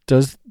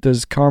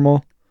 Does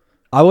caramel?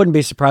 I wouldn't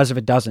be surprised if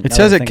it doesn't. It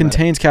says it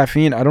contains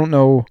caffeine. I don't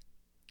know.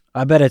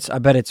 I bet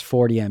it's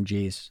 40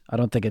 mgs. I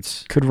don't think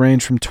it's could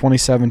range from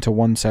 27 to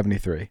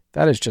 173.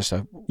 That is just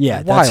a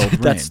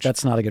wild range.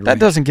 That's not a good range. That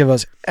doesn't give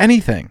us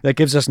anything. That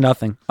gives us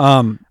nothing.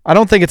 I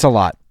don't think it's a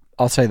lot.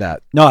 I'll say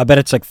that. No, I bet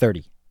it's like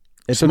 30.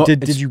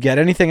 Did you get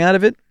anything out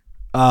of it?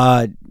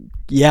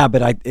 Yeah,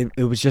 but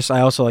it was just I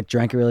also like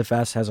drank it really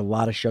fast. It has a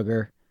lot of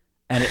sugar,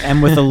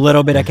 and with a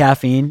little bit of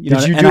caffeine.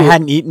 I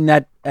hadn't eaten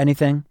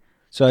anything,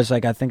 so it's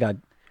like I think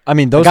I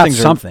mean those things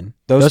are something.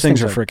 Those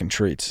things are freaking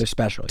treats. They're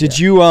special. Did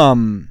you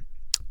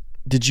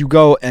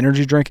go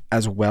energy drink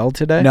as well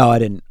today? No, I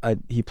didn't.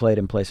 He played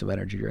in place of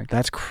energy drink.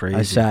 That's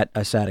crazy.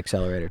 I sat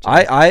accelerator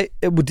today.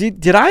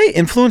 Did I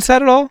influence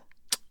that at all?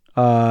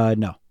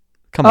 No.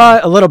 Come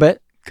on. A little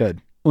bit.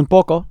 Good. Un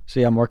poco.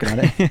 See, I'm working on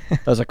it.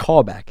 That was a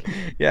callback.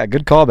 Yeah,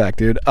 good callback,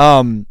 dude.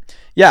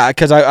 Yeah,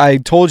 because I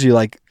told you,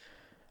 like,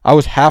 I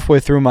was halfway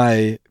through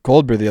my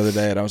cold brew the other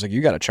day, and I was like, you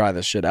got to try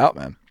this shit out,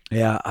 man.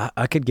 Yeah,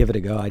 I could give it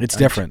a go. It's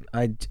different.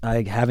 I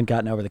haven't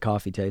gotten over the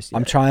coffee taste yet.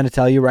 I'm trying to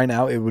tell you right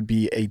now, it would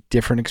be a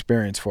different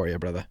experience for you,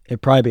 brother.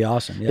 It'd probably be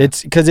awesome. Yeah.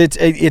 It's because it's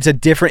a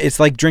different. It's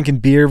like drinking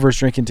beer versus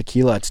drinking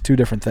tequila. It's two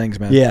different things,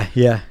 man.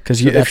 Yeah.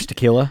 Because that's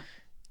tequila.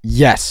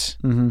 Yes.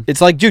 Mm-hmm.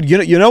 It's like, dude,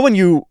 you know when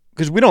you,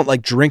 because we don't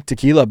like drink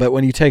tequila, but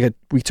when we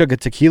took a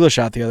tequila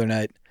shot the other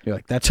night, you're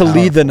like, that's to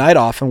lead the night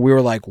off, and we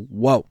were like,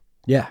 whoa.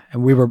 Yeah,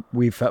 and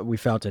we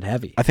felt it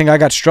heavy. I think I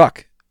got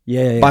struck.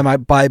 Yeah.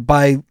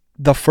 By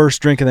the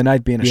first drink of the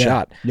night being a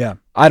shot. Yeah.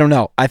 I don't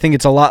know. I think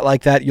it's a lot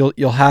like that.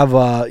 You'll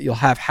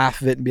have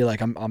half of it and be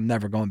like, I'm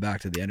never going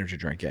back to the energy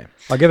drink game.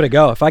 I'll give it a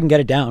go if I can get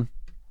it down.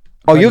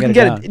 Oh, you can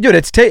get it, dude.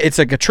 It's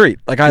like a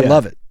treat. Like I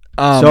love it.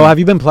 So have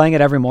you been playing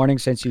it every morning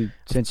since you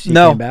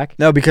came back?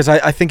 No, because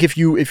I think if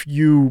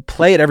you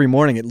play it every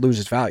morning, it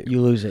loses value.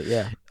 You lose it,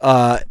 yeah.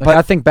 But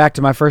I think back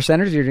to my first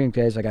energy drink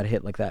days, I got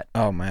hit like that.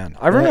 Oh man,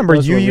 I remember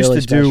you used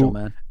really to do, special,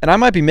 man. And I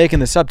might be making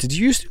this up. Did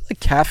you used to do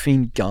like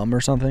caffeine gum or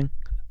something?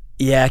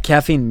 Yeah,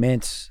 caffeine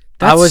mints.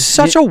 That was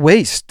such a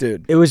waste,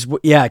 dude. It was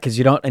because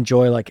you don't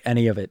enjoy like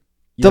any of it.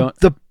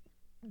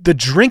 The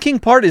drinking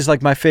part is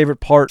like my favorite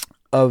part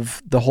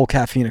of the whole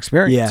caffeine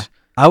experience. Yeah.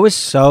 I was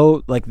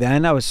so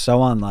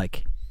on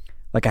like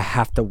I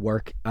have to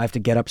work. I have to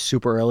get up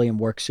super early and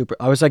work super.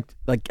 I was like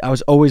I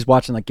was always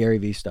watching like Gary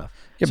Vee stuff.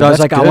 Yeah, so I was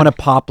like, good. I want to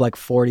pop like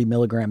 40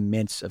 milligram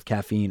mints of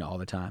caffeine all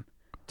the time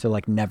to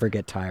like never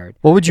get tired.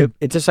 What would you?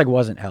 It just like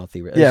wasn't healthy.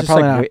 It yeah, was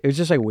probably like, not. It was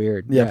just like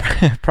weird.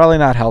 Yeah, probably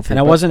not healthy. And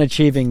I wasn't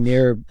achieving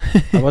I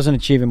wasn't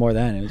achieving more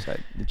than it was like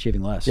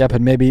achieving less. Yeah,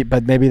 but maybe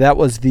that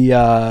was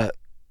the.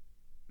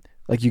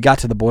 Like you got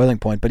to the boiling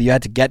point, but you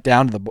had to get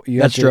down to the.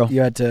 That's true. You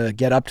had to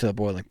get up to the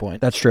boiling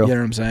point. That's true. You know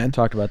what I'm saying?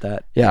 Talked about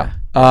that. Yeah.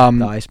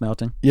 The ice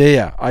melting.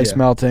 Yeah. Ice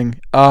melting.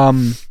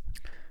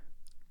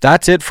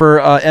 That's it for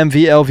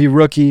MVLV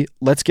rookie.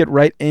 Let's get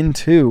right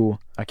into.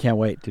 I can't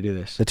wait to do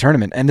this. The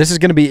tournament, and this is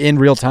going to be in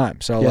real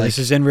time. So this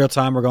is in real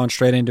time. We're going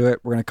straight into it.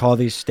 We're going to call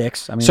these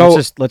sticks. I mean, so,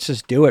 let's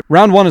just do it.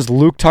 Round 1 is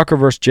Luke Tucker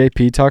versus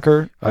JP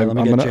Tucker. Right, I'm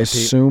going to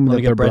assume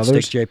that they're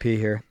brothers. JP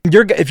here.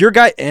 If your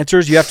guy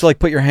answers, you have to like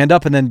put your hand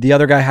up, and then the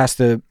other guy has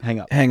to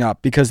hang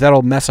up because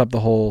that'll mess up the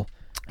whole.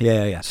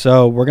 Yeah.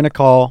 So we're going to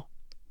call,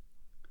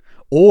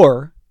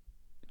 or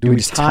do we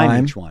just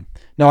time each one?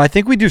 No, I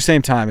think we do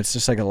same time. It's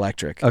just like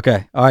electric.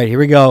 Okay. All right. Here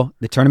we go.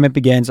 The tournament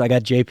begins. I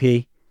got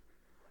JP.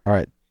 All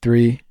right.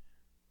 3,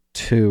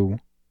 2,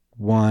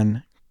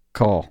 1,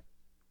 call.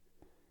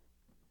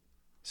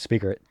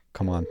 Speaker it.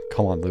 Come on,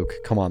 Luke.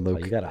 Oh,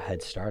 you got a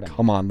head start.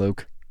 Come on,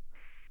 Luke.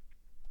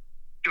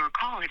 Your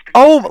call has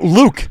been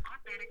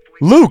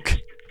Luke.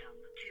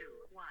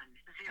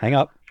 Hang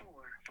up.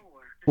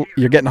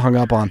 You're getting hung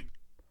up on.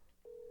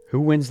 Who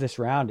wins this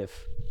round?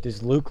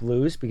 Does Luke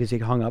lose because he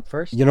hung up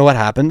first? You know what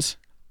happens?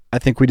 I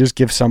think we just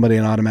give somebody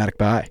an automatic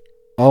bye.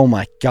 Oh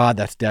my God,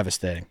 that's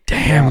devastating.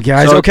 Damn,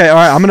 guys. So, okay, all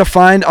right. I'm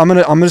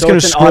just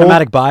gonna scroll.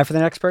 Automatic buy for the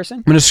next person.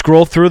 I'm gonna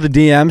scroll through the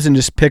DMs and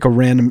just pick a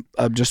random,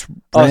 random so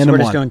we're one.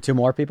 just doing 2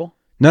 more people.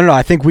 No.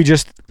 I think we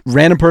just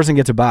random person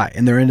gets a bye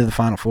and they're into the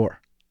final 4.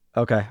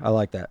 Okay, I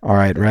like that. All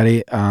right,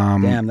 ready?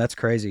 Damn, that's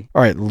crazy.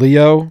 All right,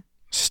 Leo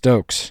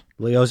Stokes.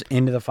 Leo's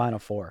into the final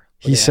 4.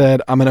 He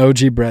said, "I'm an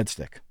OG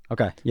breadstick."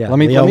 Okay, yeah. Let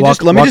me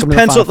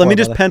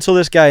just pencil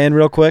this guy in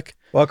real quick.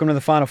 Welcome to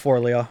the final 4,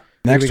 Leo.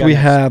 Next we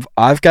have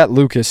I've got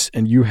Lucas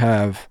and you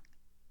have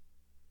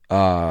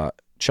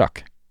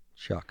Chuck.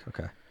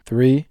 Okay.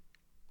 3,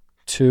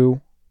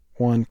 2,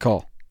 1,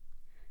 call.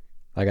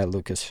 I got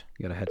Lucas.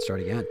 You got a head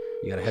start again.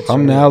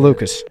 Come now,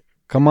 Lucas.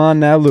 Come on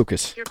now,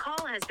 Lucas. Your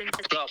call has been.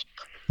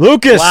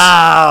 Lucas!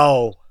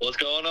 Wow! What's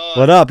going on?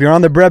 What up? You're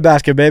on the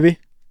breadbasket, baby.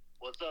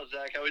 What's up,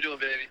 Zach? How we doing,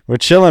 baby? We're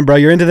chilling, bro.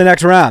 You're into the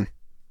next round.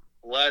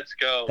 Let's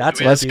go.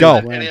 Let's go.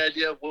 Any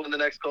idea when the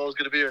next call is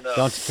going to be or no?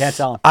 Can't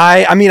tell him.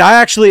 I mean, I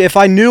actually, if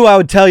I knew, I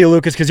would tell you,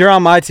 Lucas, because you're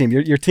on my team.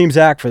 You're Team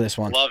Zach for this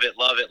one. Love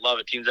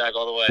it. Team Zach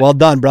all the way. Well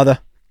done, brother.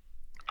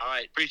 All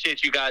right.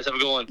 Appreciate you guys. Have a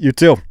good one. You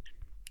too.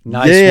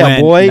 Nice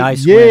win. Boy.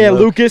 Nice win,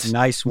 Lucas.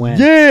 Nice win.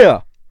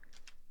 Yeah.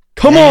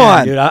 Come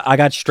on, dude. I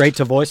got straight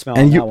to voicemail.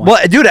 And you,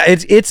 well, dude,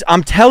 it's.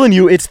 I'm telling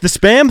you, it's the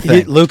spam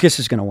thing. Lucas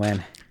is gonna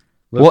win.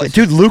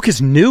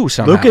 Lucas knew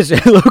somehow.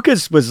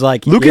 Lucas was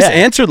like. Lucas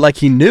answered like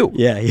he knew.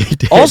 Yeah, he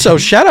did. Also,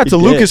 shout out to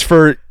Lucas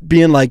for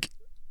being like.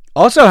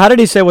 Also, how did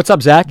he say, "What's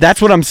up, Zach"?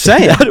 That's what I'm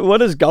saying.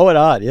 What is going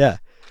on? Yeah.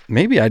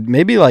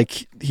 Maybe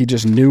like he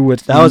just knew what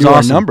that was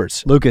awesome. Our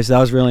numbers. Lucas, that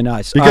was really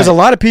nice. Because a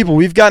lot of people,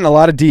 we've gotten a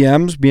lot of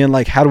DMs being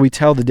like, "How do we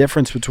tell the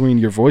difference between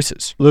your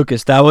voices?"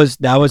 Lucas, that was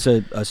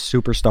a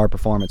superstar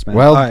performance, man.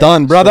 Well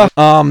done, brother.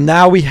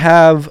 Now we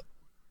have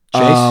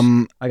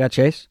Chase. I got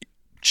Chase.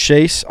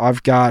 Chase,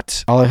 I've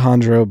got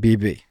Alejandro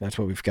BB. That's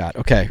what we've got.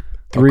 Okay.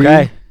 3.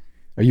 Okay.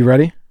 Are you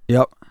ready?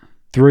 Yep.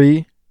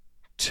 3,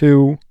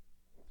 2,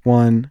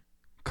 1,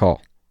 call.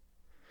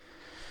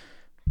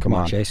 Come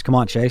on, Chase. Come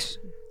on, Chase.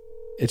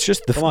 It's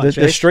just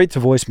the straight to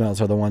voicemails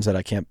are the ones that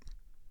I can't.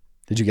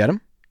 Did you get them?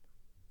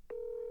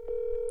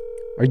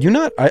 Are you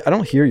not? I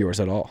don't hear yours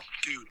at all.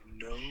 Dude,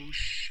 no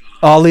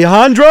shot.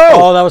 Alejandro!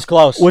 Oh, that was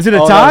close. Was it a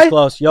tie? That was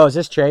close. Yo, is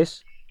this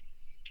Chase?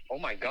 Oh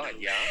my God,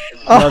 yeah.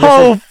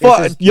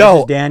 Fuck. Yo.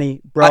 This is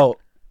Danny. Bro.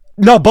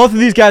 No, both of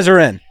these guys are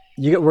in.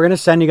 We're going to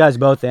send you guys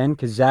both in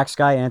because Zach's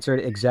guy answered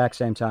exact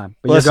same time.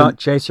 But listen,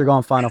 Chase, you're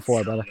going final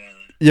 4, brother.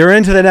 You're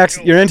into the next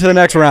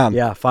round.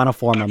 Yeah, final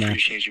 4, my man.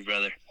 Appreciate you,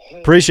 brother.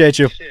 Appreciate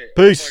you.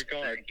 Peace.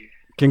 Oh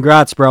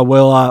Congrats, bro.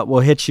 We'll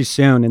hit you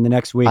soon in the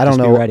next week. I don't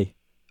know. Be ready.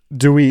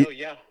 Do we?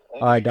 Yeah.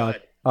 All right, dog.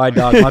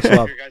 Much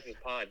love.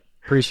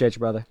 Appreciate you,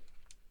 brother.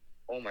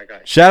 Oh my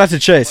God. Shout out to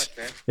Chase.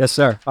 Yes,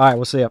 sir. All right,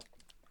 we'll see you.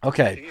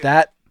 Okay,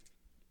 that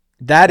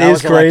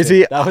is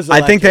crazy.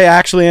 I think they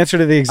actually answered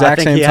at the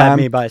exact same time. He had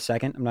me by a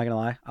second. I'm not gonna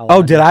lie.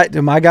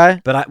 Did my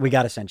guy? But we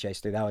gotta send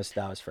Chase through. That was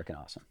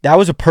freaking awesome. That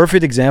was a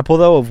perfect example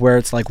though of where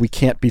it's like we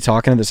can't be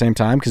talking at the same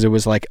time because it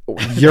was like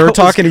you're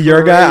talking to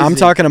your guy, I'm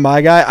talking to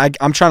my guy.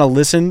 I'm trying to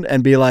listen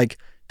and be like,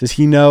 does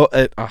he know?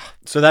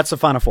 So that's the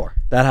final 4.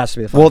 That has to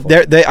be the final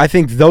 4. Well, I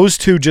think those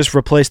two just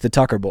replaced the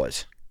Tucker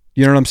boys.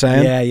 You know what I'm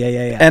saying?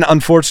 Yeah. And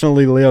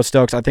unfortunately, Leo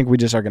Stokes, I think we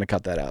just are going to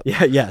cut that out.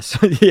 Yeah, yes.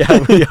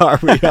 Yeah, we are.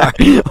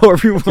 Or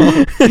we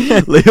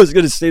won't. Leo's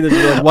going to see this.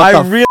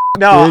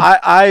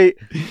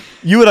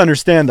 You would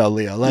understand though,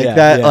 Leo. Like Yeah,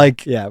 that. yeah,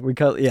 Like yeah, we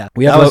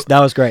have that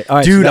was great. All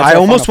right, dude, so that's I our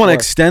almost Final want to Four.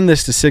 extend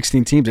this to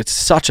 16 teams. It's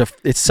such a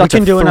We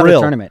can a do another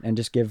thrill. tournament and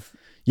just give.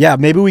 Yeah,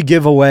 maybe we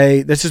give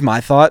away. This is my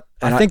thought.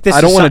 And I think this.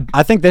 I don't want to.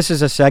 I think this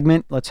is a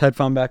segment. Let's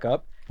headphone back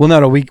up. Well,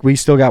 no. We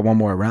still got one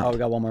more round. Oh, we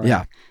got one more. Yeah.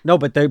 round. No,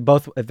 but they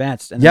both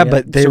advanced. And Yeah, then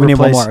but they so we need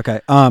one replace- more.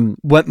 Okay.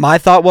 What my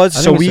thought was.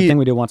 I So think it's the thing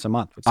we do once a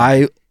month.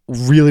 I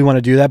really want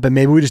to do that, but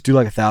maybe we just do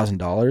like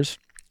 $1,000.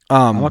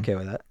 I'm okay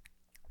with that.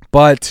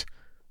 But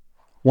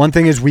one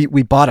thing is we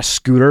bought a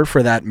scooter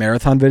for that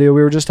marathon video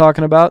we were just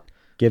talking about.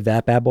 Give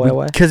that bad boy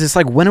away. Because it's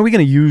like, when are we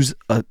going to use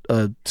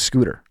a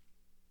scooter?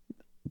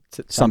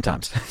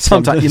 Sometimes.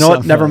 You know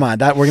what? Never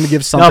mind. That we're going to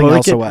give something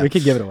else away. We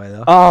could give it away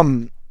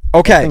though.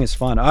 Okay. I think it's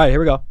fun. All right, here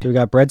we go. So we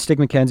got Breadstick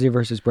McKenzie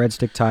versus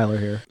Breadstick Tyler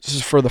here. This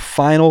is for the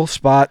final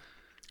spot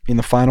in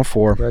the Final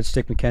Four.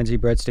 Breadstick McKenzie,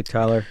 Breadstick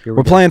Tyler. Here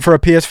We're playing for a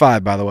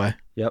PS5, by the way.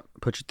 Yep.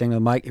 Put your thing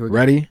on the mic. Here we go.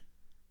 Ready?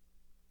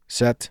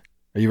 Set.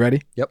 Are you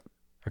ready? Yep.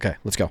 Okay,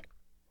 let's go.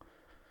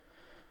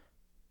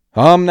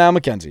 Now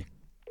Mackenzie.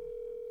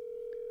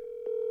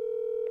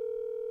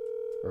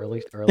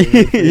 Early.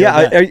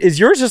 Yeah, is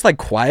yours just like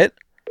quiet?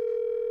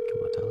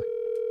 Come on, Tyler.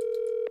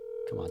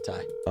 Come on,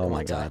 Ty. Oh Come my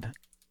on, Ty. God.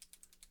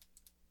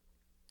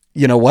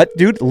 You know what,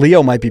 dude?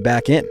 Leo might be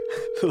back in.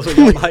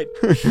 Leo might.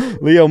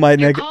 Leo might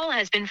Your make. call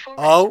has been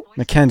forwarded. Oh.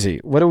 Mackenzie,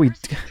 what do we?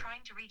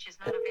 Trying to reach is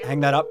not available. Hang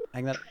that up.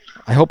 Hang that up.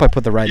 I hope I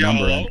put the right Yo.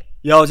 number in.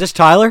 Yo, is this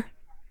Tyler?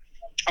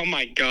 Oh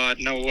my God,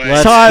 no way.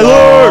 Let's Tyler!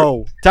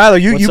 go. Tyler,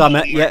 you What's you up,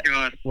 man? Oh my Yeah.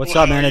 God. What's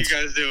Well, up, man? How are It's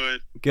you guys doing?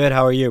 good.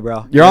 How are you,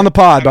 bro? you're on the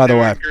pod, by I'm the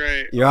doing way.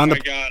 Great. You're oh on my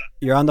the- God.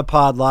 You're on the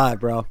pod live,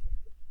 bro.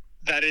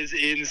 That is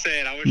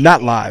insane. I wish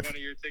Not I live. One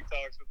of your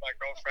TikToks with my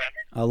girlfriend.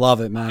 I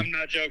love it, man. I'm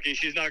not joking.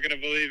 She's not gonna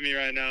believe me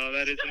right now.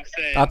 That is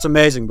insane. That's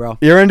amazing, bro.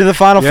 You're into the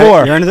Final You're,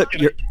 Four. you're into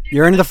the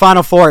you're into the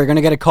Final Four. You're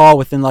gonna get a call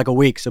within like a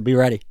week, so be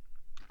ready.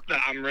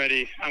 I'm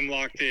ready. I'm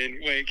locked in.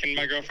 Wait, can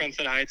my girlfriend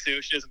say hi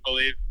too? She doesn't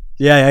believe.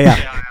 Yeah.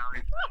 Yeah,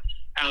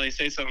 Allie,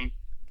 say something.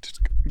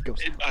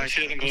 She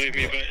doesn't believe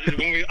me, but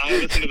I'll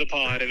listen to the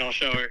pod and I'll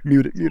show her.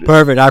 Mute it.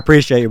 Perfect. I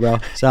appreciate you, bro.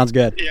 Sounds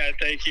good. Yeah,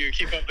 thank you.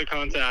 Keep up the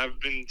content. I've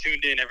been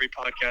tuned in every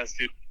podcast,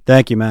 dude.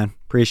 Thank you, man.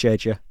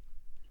 Appreciate you.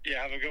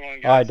 Yeah, have a good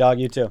one, guys. All right, dog.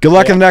 You too. Good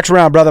luck in the next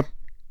round, brother.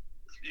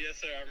 Yes,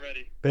 sir. I'm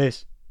ready.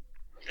 Peace.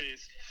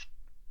 Peace.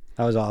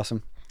 That was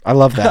awesome. I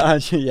love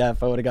that. Yeah,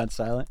 if I would have got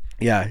silent.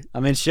 Yeah. I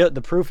mean, shit.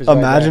 The proof is.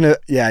 Imagine right it.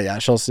 Yeah,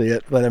 she'll see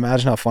it. But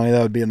imagine how funny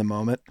that would be in the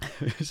moment.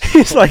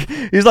 he's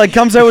like,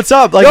 come say what's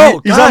up. Like Yo,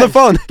 he's on the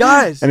phone,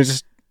 guys. and it's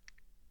just.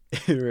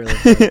 Really.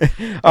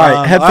 All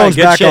right, headphones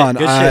good back shit, on.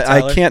 good shit,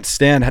 I Tyler. can't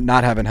stand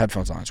not having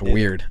headphones on. It's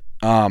weird.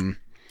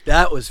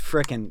 That was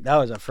freaking. That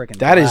was a freaking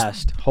That is-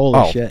 blast.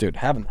 Holy shit, dude,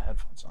 having the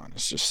headphones on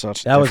is just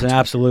such. That was an difference.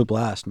 absolute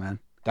blast, man.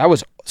 That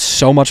was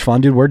so much fun,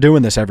 dude. We're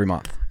doing this every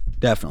month.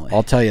 Definitely.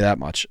 I'll tell you that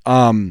much.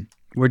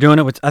 We're doing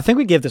it with. I think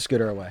we gave the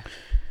scooter away.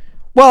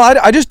 Well,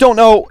 I just don't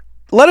know.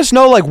 Let us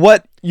know like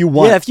what you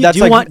want. Yeah. If you, That's do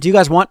you like, want? Do you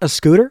guys want a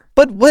scooter?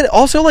 But what?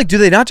 Also, like, do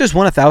they not just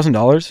want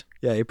 $1,000?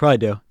 Yeah, you probably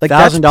do. Like,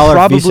 that's $1,000 Visa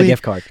probably-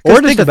 gift card, 'cause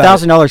or just think about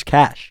it. $1,000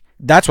 cash,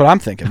 That's what I'm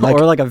thinking. Like,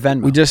 or like a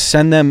Venmo. we just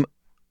send them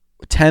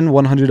 10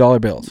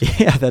 $100 bills.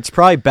 Yeah, that's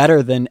probably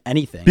better than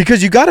anything.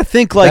 Because you got to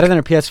think like, better than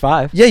a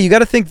PS5. yeah, you got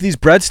to think these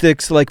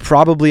breadsticks like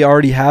probably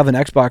already have an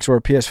Xbox or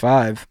a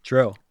PS5.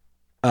 True.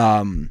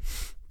 And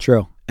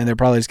True. they're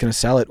probably just gonna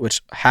sell it,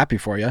 which happy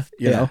for you,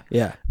 you know.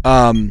 Yeah.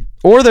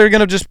 Or they're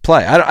gonna just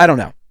play. I don't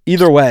know.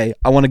 Either way,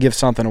 I want to give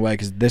something away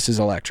because this is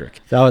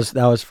electric. That was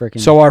freaking.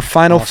 So our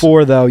final awesome.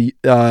 four, though,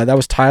 that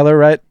was Tyler,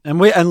 right? and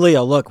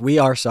Leo, look, we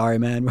are sorry,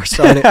 man. We're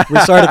sorry.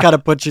 We're sorry to kind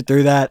of put you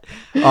through that.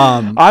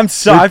 I'm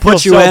so. We I feel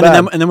put you so in, bad.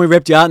 and then we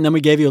ripped you out, and then we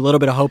gave you a little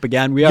bit of hope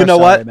again. We are You know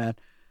sorry, what? man.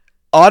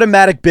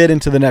 Automatic bid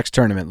into the next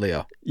tournament,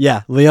 Leo.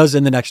 Yeah, Leo's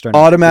in the next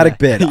tournament. Automatic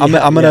Yeah. bid. I'm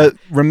gonna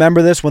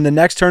remember this when the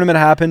next tournament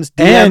happens.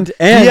 And-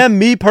 DM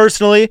me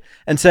personally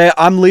and say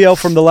I'm Leo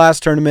from the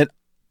last tournament.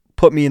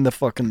 Put me in the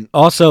fucking.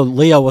 Also,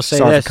 Leo will say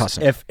Sorry for this: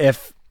 cussing.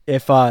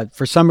 if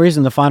for some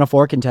reason the final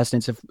four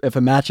contestants, if a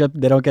matchup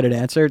they don't get it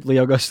answered,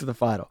 Leo goes to the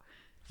final.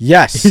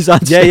 Yes. He's on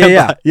yeah.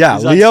 standby. Yeah.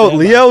 He's on Leo.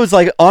 standby. Leo is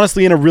like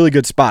honestly in a really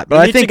good spot, but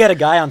We I need think. to get a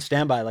guy on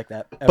standby like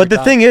that. every But the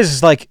time. thing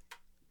is like,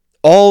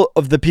 all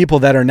of the people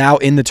that are now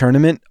in the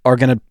tournament are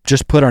gonna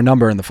just put our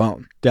number in the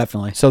phone.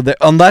 definitely, So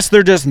unless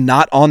they're just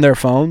not on their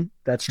phone,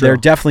 that's true. they're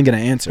definitely gonna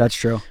answer. That's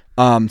true.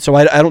 So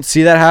I don't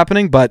see that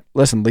happening. But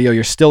listen, Leo,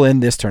 you're still in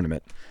this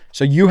tournament.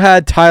 So you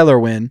had Tyler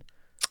win.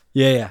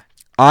 Yeah.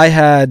 I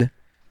had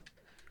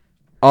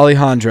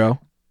Alejandro.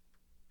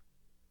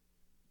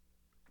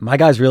 My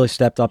guys really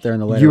stepped up there in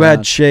the later You had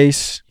rounds.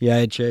 Chase, Yeah, I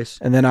had Chase.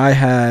 and then I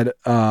had.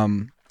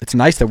 It's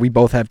nice that we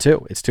both have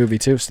two. It's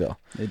 2v2 still.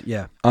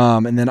 Yeah.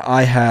 And then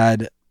I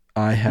had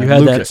You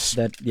had Lucas.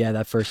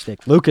 that first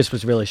stick. Lucas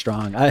was really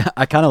strong.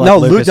 I kind of like No,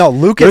 Lucas.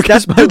 Lucas.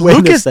 Lucas might win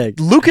Lucas. this thing.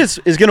 Lucas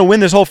is gonna win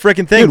this whole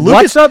freaking thing. Dude,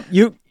 Lucas. what's up?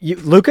 You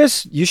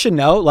Lucas, you should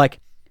know, like,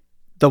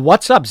 the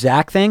what's up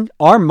Zach thing,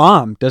 our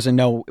mom doesn't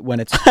know when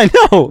it's I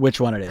know. which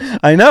one it is.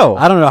 I know.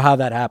 I don't know how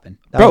that happened.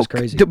 That Bro, was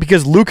crazy.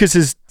 because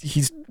Lucas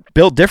he's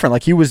built different.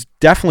 Like he was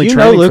definitely You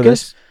know training for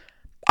Lucas? this.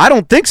 I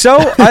don't think so.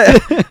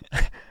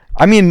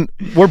 I mean,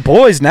 we're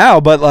boys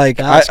now, but like,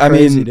 That's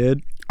crazy,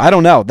 dude. I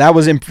don't know. That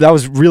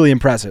was really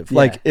impressive. Yeah.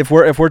 Like, if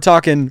we're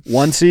talking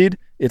 1 seed,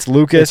 it's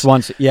Lucas. It's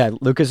 1 seed. Yeah,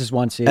 Lucas is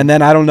 1 seed. And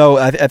then I don't know.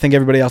 I think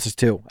everybody else is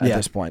 2 at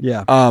this point.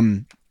 Yeah.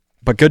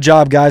 But good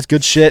job, guys.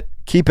 Good shit.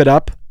 Keep it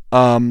up.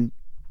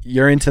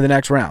 You're into the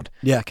next round.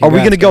 Yeah. Are we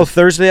going to go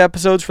Thursday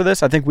episodes for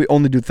this? I think we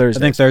only do Thursday.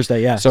 I think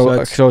Thursday, yeah.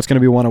 So it's going to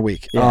be 1 a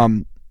week. Yeah.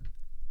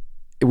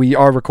 We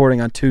are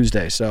recording on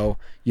Tuesday, so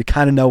you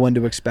kind of know when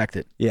to expect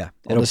it. Yeah.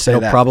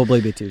 It'll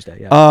probably be Tuesday,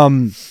 yeah.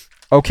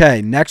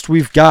 Okay, next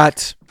we've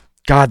got...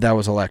 God, that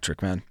was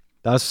electric, man.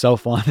 That was so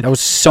fun. That was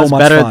so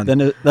much fun.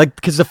 Than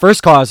because the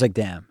first call, I was like,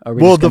 damn. Are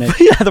we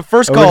the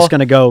first call... We're just going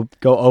to go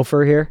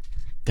over here?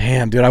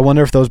 Damn, dude, I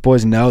wonder if those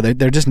boys know.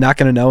 They're just not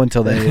going to know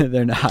until they...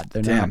 They're not.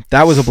 Damn,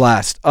 that was a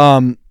blast.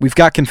 We've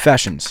got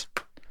confessions.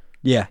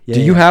 Yeah.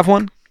 Do you have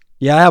one?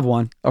 Yeah, I have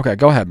one. Okay,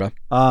 go ahead, bro.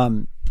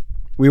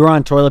 We were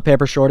on toilet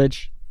paper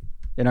shortage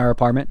in our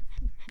apartment.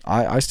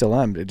 I still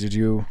am. Did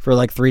you? For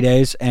like 3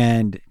 days,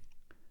 and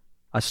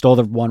I stole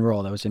the one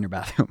roll that was in your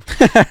bathroom.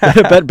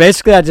 But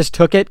basically, I just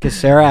took it because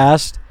Sarah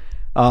asked.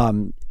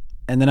 And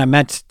then I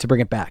meant to bring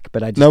it back,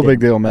 but I just no big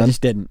deal, man. I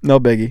just didn't. No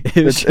biggie.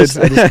 I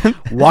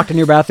just walked in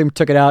your bathroom,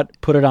 took it out,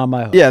 put it on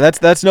my hook. Yeah,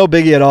 that's no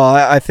biggie at all.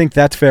 I think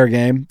that's fair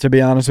game, to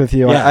be honest with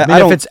you. Yeah, I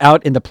mean, if it's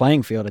out in the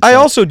playing field. I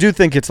also do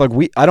think it's like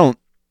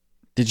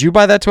did you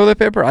buy that toilet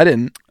paper? I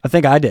didn't. I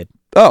think I did.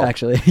 Oh.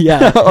 Actually,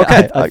 yeah.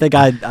 Okay. I think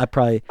I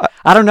probably,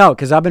 I don't know,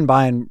 because I've been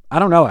buying, I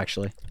don't know,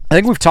 actually. I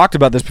think we've talked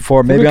about this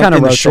before. Maybe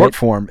in the short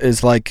form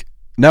is like,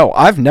 no,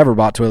 I've never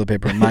bought toilet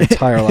paper in my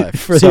entire life.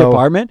 For the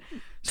apartment?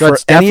 So for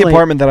any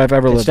apartment that I've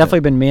ever lived in. It's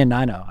definitely been me and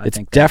Nino, I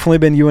think. It's definitely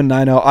been you and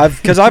Nino.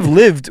 Because I've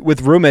lived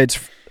with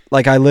roommates.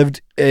 Like, I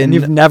lived in... And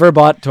you've never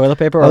bought toilet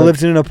paper? I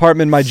lived in an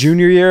apartment my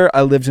junior year.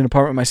 I lived in an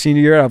apartment my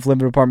senior year. I've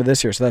lived in an apartment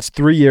this year. So that's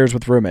 3 years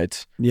with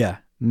roommates. Yeah.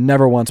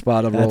 Never once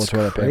bought a roll of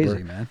toilet paper.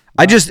 Man.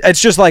 Wow.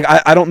 It's just like,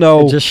 I don't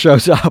know. It just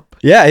shows up.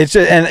 Yeah, it's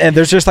just, and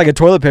there's just like a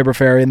toilet paper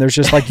fairy, and there's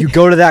just like, you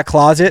go to that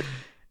closet,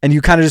 and you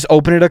kind of just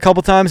open it a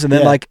couple times, and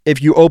then like,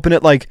 if you open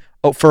it like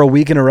for a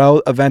week in a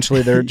row,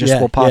 eventually there just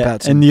will pop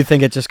out some. And you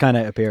think it just kind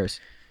of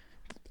appears.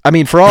 I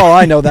mean, for all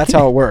I know, that's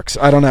how it works.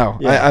 I don't know.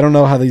 Yeah. I don't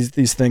know how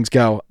these things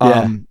go.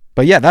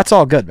 But yeah, that's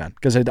all good, man,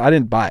 because I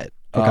didn't buy it.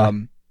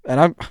 Okay.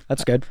 And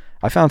that's good.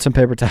 I found some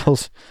paper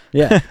towels.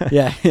 Yeah.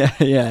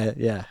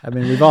 I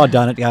mean, we've all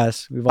done it,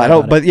 guys.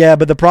 But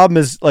the problem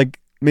is, like,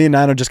 me and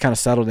Nino just kind of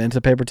settled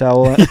into paper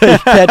towel. You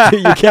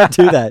can't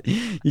do that.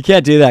 You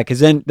can't do that,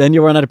 because then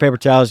you'll run out of paper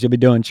towels. You'll be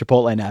doing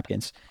Chipotle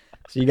napkins.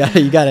 So you gotta.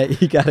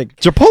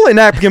 Chipotle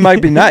napkin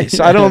might be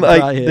nice. I don't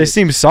like. They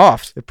seem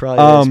soft. It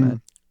probably is,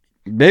 man.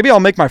 Maybe I'll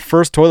make my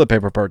first toilet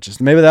paper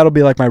purchase. Maybe that'll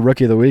be like my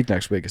rookie of the week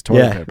next week is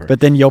toilet paper. But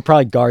then you'll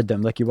probably guard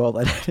them, like you won't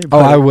let anybody. Oh,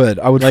 I would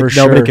like, for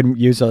sure. Nobody can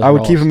use those. I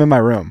would keep them in my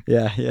room.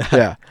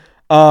 Yeah.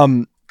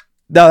 No,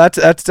 that's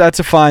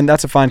a fine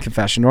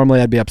confession.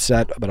 Normally I'd be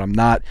upset, but I'm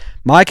not.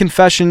 My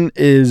confession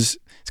is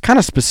it's kind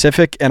of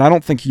specific, and I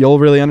don't think you'll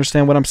really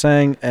understand what I'm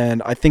saying,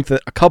 and I think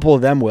that a couple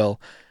of them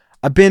will.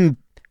 I've been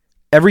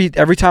every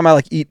time I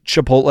like eat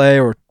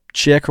Chipotle or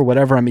chick or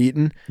whatever I'm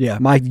eating. Yeah.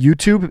 My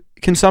YouTube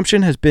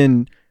consumption has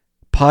been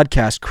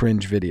podcast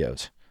cringe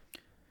videos.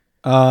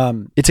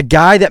 It's a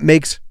guy that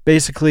makes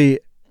basically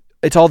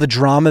it's all the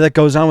drama that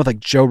goes on with like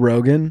Joe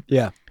Rogan.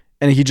 Yeah.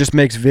 And he just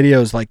makes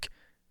videos like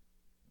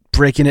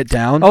breaking it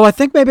down. Oh, I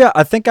think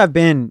I've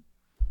been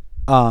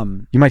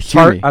you might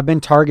hear me. I've been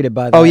targeted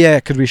by that. Oh yeah,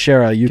 because we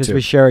share a YouTube. Because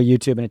we share a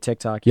YouTube and a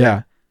TikTok.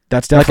 Yeah.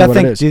 That's definitely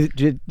what it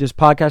is. Does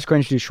Podcast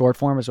Cringe do short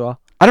form as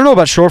well? I don't know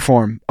about short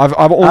form. I've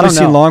only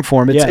seen long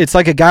form. It's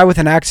like a guy with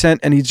an accent,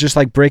 and he's just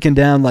like breaking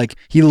down. Like,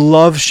 he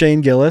loves Shane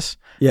Gillis.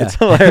 Yeah, it's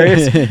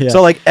hilarious. Yeah.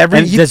 So like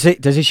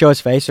does he show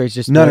his face, or he's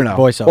just no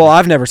voiceover? Well,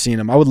 I've never seen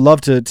him. I would love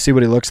to see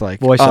what he looks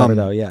like. Voiceover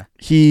though, yeah.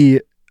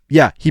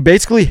 He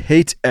basically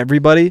hates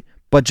everybody,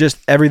 but just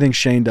everything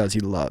Shane does, he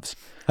loves.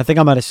 I think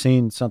I might have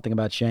seen something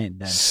about Shane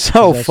then.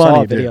 So funny, I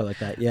saw a video like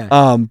that.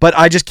 Yeah. But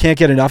I just can't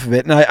get enough of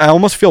it, and I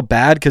almost feel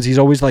bad because he's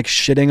always like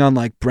shitting on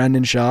like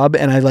Brendan Schaub,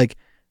 and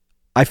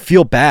I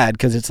feel bad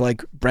because it's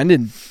like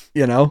Brendan, he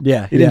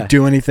didn't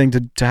do anything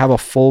to have a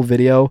full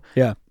video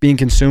being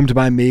consumed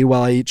by me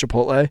while I eat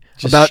Chipotle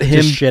just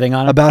shitting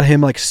on him. About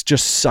him like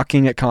just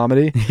sucking at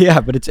comedy. Yeah,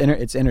 but it's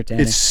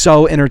entertaining. It's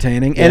so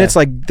entertaining, and it's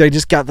like they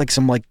just got like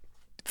some like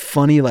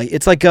funny, like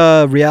it's like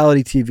a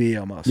reality TV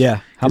almost. Yeah.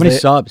 How many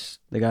subs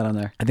they got on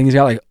there? I think he's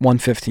got like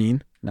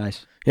 115.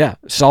 Nice. Yeah,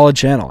 solid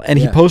channel, and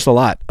he posts a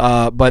lot.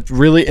 But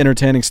really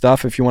entertaining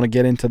stuff if you want to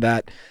get into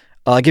that.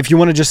 Like if you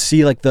want to just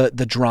see like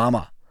the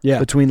drama. Yeah,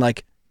 between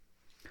like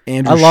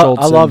Andrew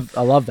Schultz. I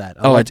love that.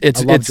 I love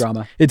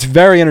drama. It's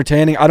very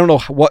entertaining. I don't know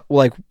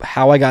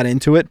how I got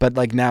into it, but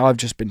like now I've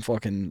just been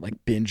fucking like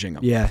binging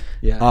them. Yeah.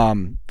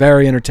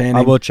 Very entertaining.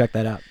 I will check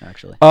that out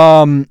actually.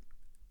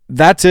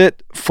 That's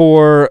it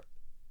for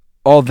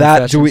all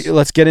that.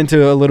 Let's get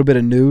into a little bit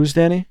of news,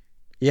 Danny?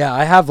 Yeah,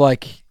 I have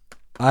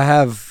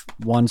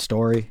one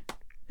story.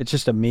 It's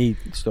just a me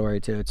story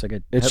too. It's like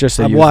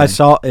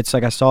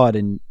I saw it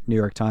in New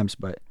York Times,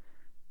 but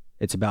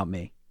it's about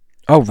me.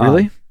 Oh,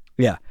 really?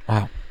 Yeah.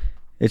 Wow.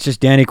 It's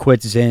just Danny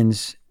quits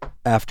Zins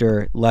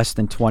after less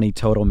than 20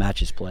 total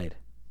matches played.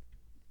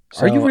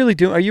 So,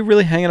 are you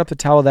really hanging up the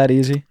towel that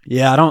easy?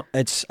 Yeah,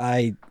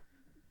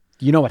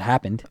 you know what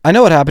happened. I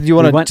know what happened. You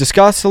want to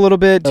discuss a little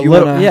bit?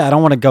 Yeah, I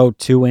don't want to go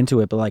too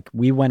into it, but like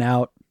we went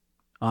out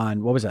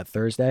on, what was that,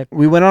 Thursday?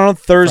 We went out on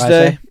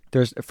Thursday.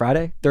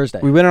 Thursday.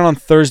 We went out on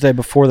Thursday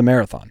before the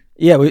marathon.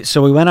 Yeah,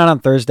 so we went out on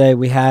Thursday.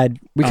 We kind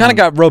of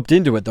got roped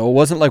into it, though. It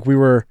wasn't like we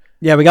were...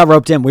 Yeah, we got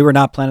roped in. We were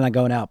not planning on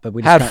going out, but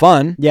we just had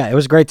fun. Yeah, it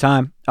was a great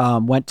time.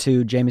 Went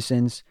to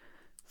Jameson's,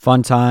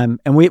 fun time.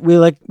 And we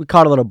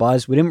caught a little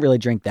buzz. We didn't really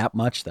drink that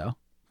much, though.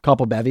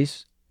 Couple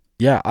bevies.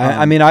 Yeah,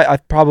 we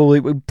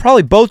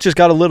probably both just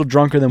got a little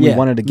drunker than we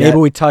wanted to get. Maybe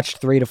we touched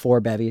 3 to 4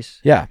 bevies.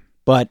 Yeah.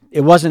 But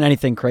it wasn't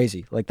anything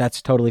crazy. Like,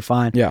 that's totally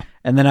fine. Yeah.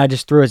 And then I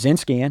just threw a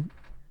Zinski in.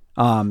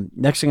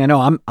 Next thing I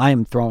know, I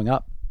am throwing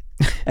up.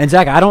 And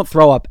Zach, I don't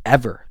throw up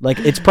ever. Like,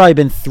 it's probably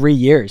been 3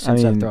 years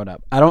since I've thrown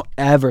up. I don't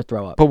ever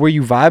throw up. But were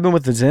you vibing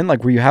with the Zin?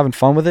 Like, were you having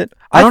fun with it?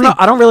 I don't know.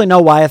 I don't really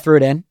know why I threw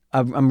it in.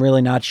 I'm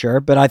really not sure.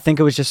 But I think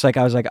it was just like,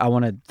 I was like, I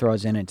want to throw a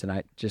Zin in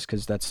tonight just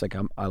because that's like,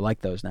 I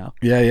like those now.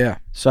 Yeah.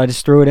 So I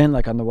just threw it in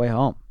like on the way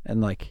home.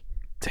 And like,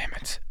 damn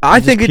it.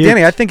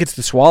 Danny, I think it's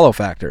the swallow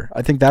factor.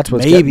 I think that's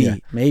what's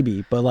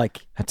maybe. But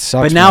like, that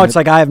sucks. But now it's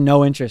like, I have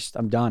no interest.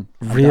 I'm done.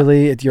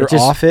 Really? You're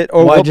off it?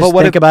 Or I just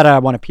think about it, I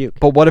want to puke.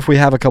 But what if we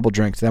have a couple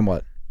drinks? Then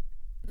what?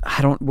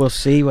 We'll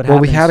see what happens.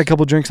 Well, we had a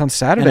couple drinks on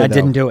Saturday, and I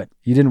didn't do it.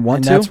 You didn't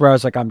want to? That's where I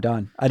was like, I'm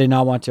done. I did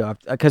not want to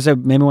because it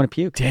made me want to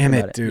puke. Damn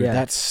it, dude. Yeah.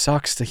 That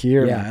sucks to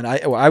hear, man.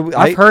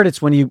 I've heard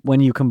it's when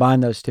you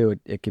combine those two,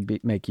 it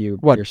could make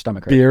your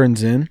stomach hurt. Beer and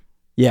Zin?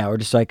 Yeah, or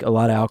just like a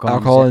lot of alcohol.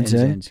 Alcohol and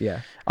Zin? Zins,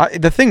 yeah.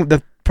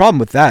 The problem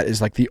with that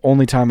is like the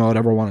only time I would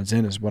ever want a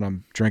Zin is when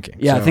I'm drinking.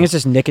 Yeah, I think it's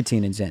just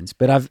nicotine and Zins,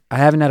 but I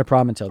haven't had a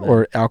problem until then.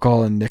 Or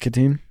alcohol and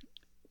nicotine?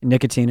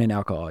 Nicotine and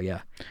alcohol,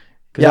 yeah.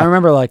 Because I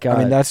remember like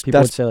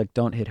people would say like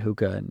don't hit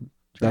hookah and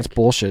that's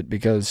bullshit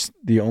because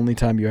the only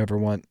time you ever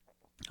want.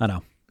 I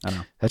know.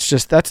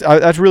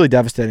 That's really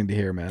devastating to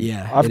hear, man.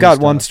 Yeah, I've got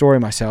one story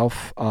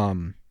myself.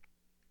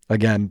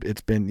 Again,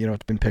 it's been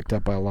picked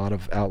up by a lot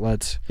of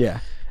outlets. Yeah,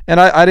 and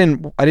I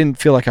didn't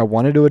feel like I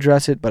wanted to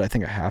address it, but I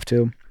think I have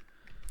to.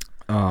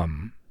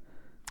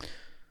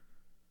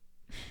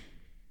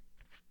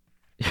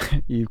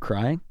 You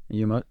crying?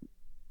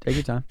 Take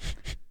your time.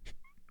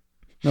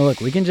 No,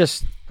 look, we can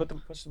just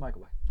push the mic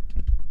away.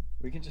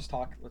 We can just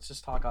talk. Let's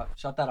just talk.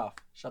 Shut that off.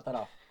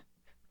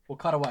 We'll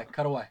cut away.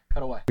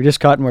 We just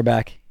cut and we're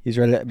back. He's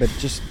ready. But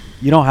just,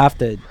 you don't have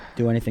to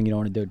do anything you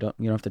don't want to do.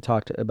 You don't have to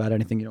talk about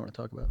anything you don't want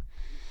to talk about.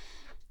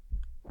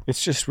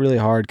 It's just really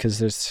hard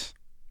because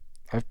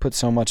I've put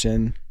so much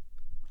in.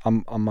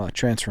 I'm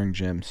transferring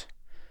gyms.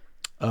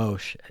 Oh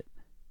shit.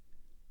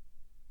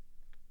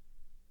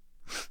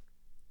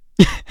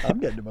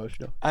 I'm getting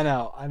emotional. I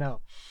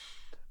know.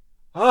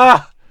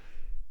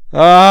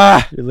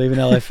 You're leaving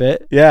LA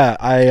Fit?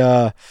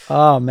 Yeah,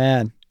 oh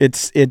man,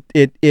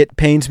 it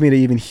pains me to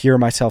even hear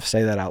myself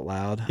say that out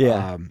loud.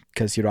 Yeah,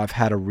 because I've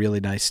had a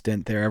really nice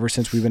stint there ever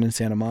since we've been in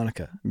Santa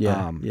Monica.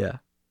 Yeah, yeah.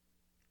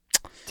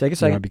 Take a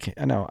second.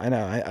 I know.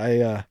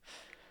 I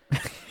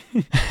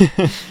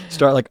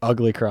start like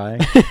ugly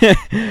crying.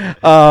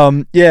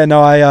 Yeah,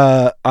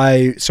 no.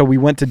 So we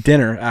went to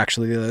dinner.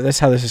 Actually, that's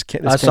how this is.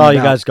 I saw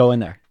you guys go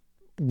in there.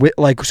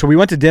 So we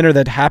went to dinner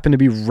that happened to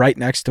be right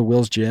next to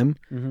Will's gym,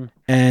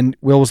 and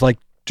Will was like,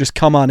 "Just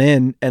come on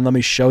in and let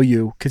me show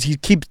you," because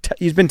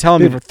he's been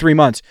telling me for 3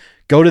 months,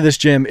 "Go to this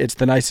gym. It's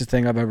the nicest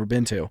thing I've ever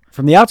been to."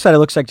 From the outside, it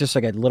looks like just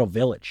like a little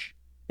village.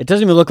 It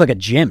doesn't even look like a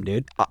gym,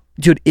 dude.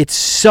 Dude, it's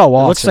so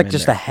awesome. It looks like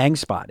just a hang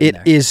spot. It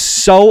is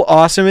so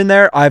awesome in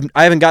there. I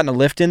haven't gotten a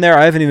lift in there.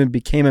 I haven't even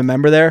became a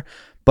member there.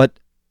 But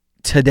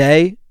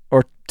today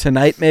or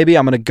tonight, maybe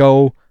I'm gonna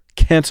go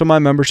cancel my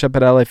membership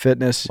at LA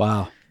Fitness.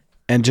 Wow.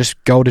 And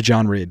just go to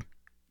John Reed.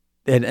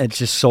 It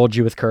just sold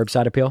you with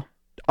curbside appeal?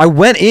 I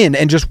went in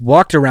and just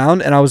walked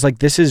around and I was like,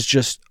 this is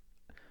just...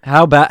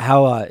 How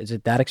is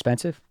it that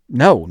expensive?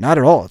 No, not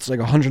at all. It's like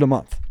 $100 a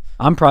month.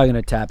 I'm probably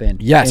going to tap in.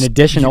 Yes. In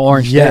addition to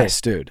Orange Theory.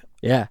 Yes, dude.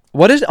 Yeah.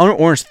 What is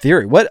Orange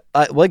Theory? What,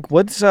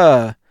 what's...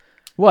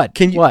 What?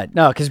 Can you... What?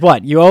 No, because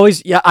what? You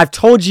always... Yeah, I've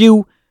told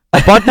you...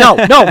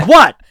 No,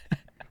 what?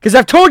 Because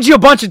I've told you a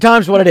bunch of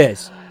times what it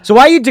is. So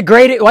why are you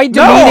degrading? Why are you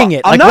demeaning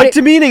it? I'm not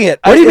demeaning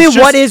it. What do you mean?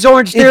 What is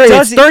Orange Theory?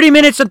 It's 30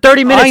 minutes and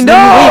 30 minutes. I know. And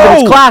then you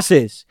leave. It's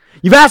classes.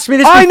 You've asked me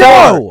this before. I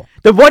know.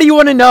 Then what do you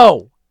want to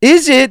know?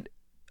 Is it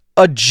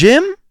a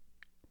gym?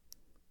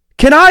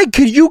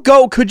 Could you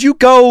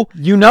go?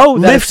 You know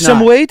that lift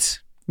some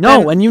weights?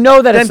 No, and you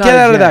know that then it's not get a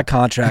out gym. of that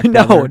contract.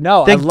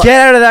 No. Then get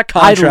out of that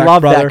contract. I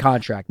love brother. that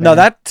contract. Man. No,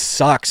 that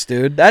sucks,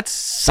 dude. That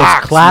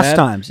sucks. It's class man.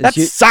 times. That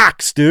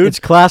sucks, dude. It's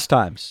class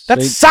times.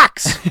 That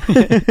sucks.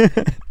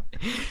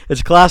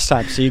 It's class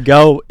time. So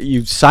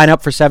you sign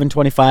up for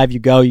 $725, you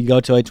go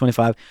till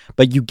 $825,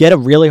 but you get a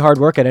really hard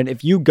workout. And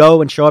if you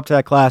go and show up to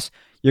that class,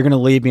 you're going to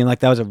leave being like,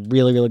 that was a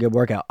really, really good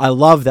workout. I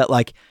love that,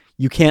 like,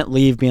 you can't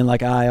leave being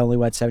like, I only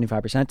went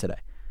 75% today.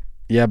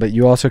 Yeah, but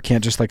you also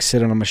can't just like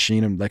sit on a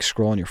machine and like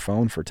scroll on your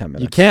phone for 10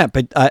 minutes. You can't,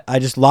 but I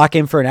just lock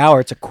in for an hour.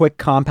 It's a quick,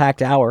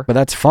 compact hour. But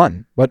that's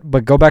fun.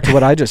 But go back to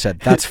what I just said.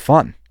 That's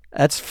fun.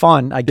 That's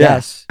fun, I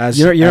guess.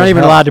 You're not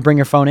even allowed to bring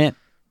your phone in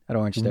at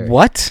Orange Theory.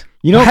 What?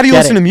 You don't. How do you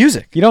listen to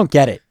music? You don't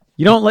get it.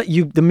 You don't let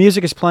you. The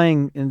music is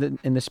playing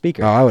in the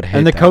speaker. Oh, I would hate.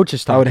 And the that. coach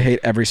is talking. I would hate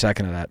every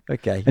second of that.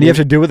 Okay. And you have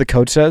to do what the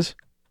coach says.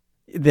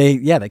 They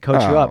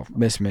coach you up.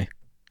 Miss me.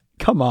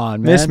 Come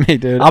on, man. Miss me,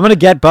 dude. I'm gonna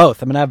get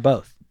both. I'm gonna have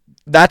both.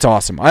 That's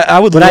awesome. I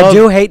would. What I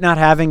do hate not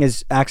having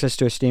is access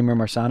to a steam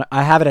room or sauna.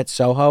 I have it at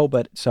Soho,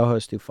 but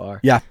Soho's too far.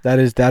 Yeah,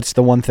 that's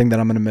the one thing that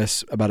I'm gonna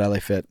miss about LA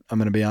Fit. I'm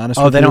gonna be honest.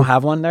 Oh, with they you. don't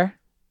have one there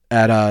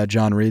At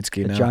John Reed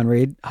ski now. John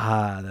Reed.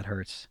 That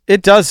hurts.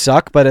 It does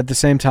suck, but at the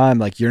same time,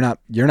 like you're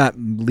not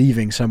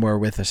leaving somewhere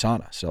with a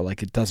sauna, so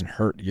like it doesn't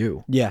hurt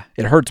you. Yeah,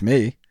 it hurts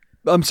me.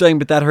 I'm saying,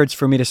 but that hurts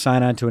for me to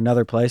sign on to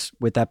another place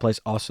with that place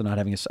also not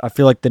having a. I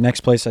feel like the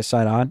next place I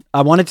sign on,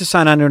 I wanted to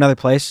sign on to another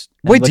place.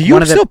 Wait, do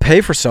you still pay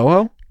for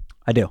Soho?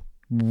 I do.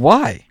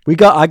 Why?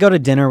 I go to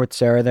dinner with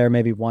Sarah there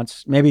maybe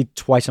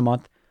twice a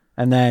month,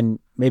 and then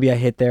maybe I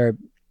hit there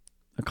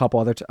a couple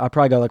other. I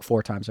probably go like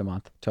 4 times a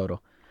month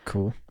total.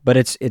 Cool. But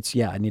it's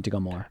I need to go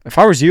more. If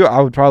I was you,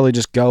 I would probably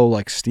just go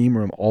like steam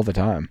room all the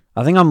time.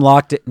 I think I'm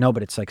locked. No,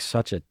 but it's like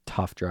such a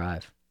tough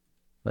drive.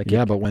 Like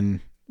but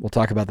when we'll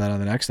talk about that on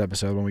the next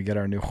episode when we get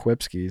our new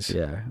whip skis.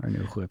 Yeah, our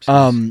new whip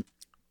skis.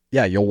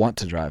 Yeah, you'll want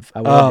to drive.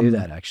 I will do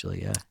that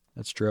actually. Yeah,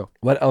 that's true.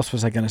 What else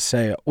was I gonna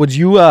say? Would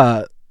you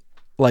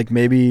like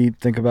maybe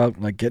think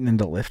about like getting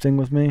into lifting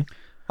with me?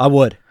 I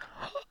would.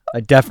 I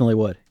definitely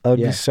would. That would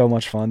be so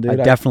much fun, dude. I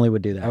definitely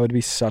would do that. That would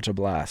be such a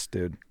blast,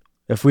 dude.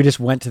 If we just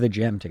went to the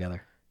gym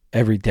together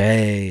every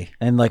day,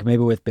 and like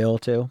maybe with Bill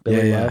too.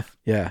 Billy Love.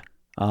 Yeah.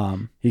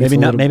 Maybe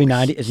not. Maybe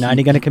 90. Is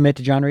 90 going to commit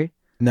to John Reed?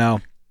 No,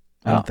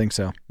 I don't think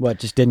so. What?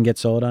 Just didn't get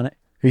sold on it.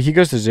 He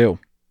goes to Zoo,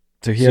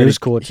 so Zoo's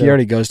cool too. He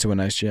already goes to a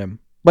nice gym,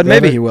 but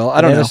maybe he will.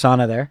 I don't know. There's a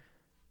sauna there.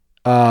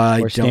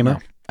 I or don't know.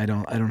 I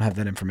don't have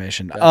that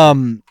information.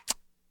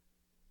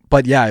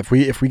 But yeah, if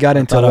we got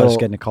into I was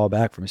getting a call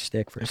back from a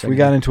stick for a second. If we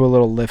got into a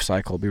little lift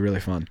cycle, it'd be really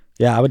fun.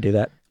 Yeah, I would do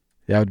that.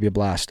 Yeah, it would be a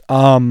blast.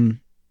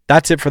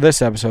 That's it for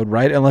this episode,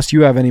 right? Unless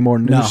you have any more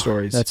news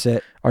stories. That's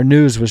it. Our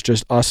news was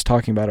just us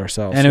talking about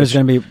ourselves. And it was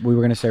we were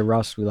going to say,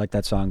 Russ, we like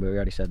that song, but we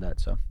already said that.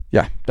 So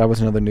yeah, that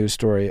was another news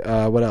story.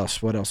 What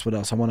else? I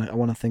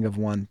want to think of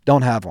one.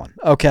 Don't have one.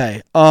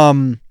 Okay.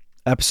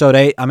 Episode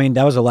 8. I mean,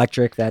 that was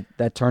electric.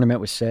 That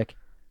tournament was sick.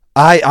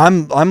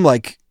 I'm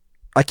like,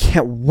 I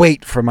can't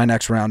wait for my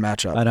next round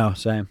matchup. I know,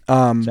 same.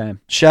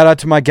 Same. Shout out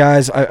to my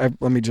guys.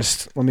 Let me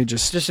just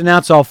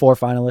announce all 4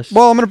 finalists.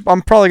 Well,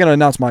 I'm probably gonna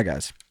announce my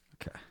guys.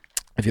 Okay,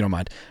 if you don't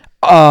mind.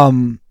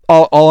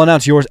 I'll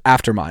announce yours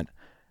after mine.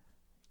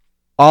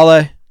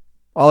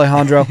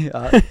 Alejandro.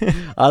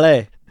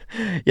 Ale.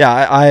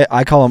 Yeah,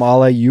 I call him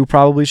Ale. You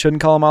probably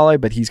shouldn't call him Ale,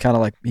 but he's kind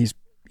of like he's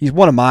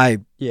one of my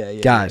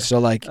guys. Yeah. So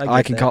like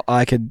I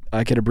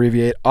could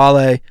abbreviate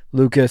Ale,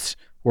 Lucas.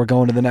 We're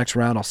going to the next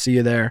round. I'll see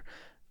you there.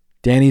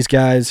 Danny's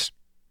guys,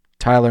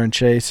 Tyler and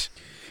Chase.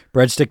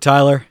 Breadstick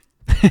Tyler.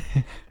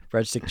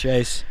 Breadstick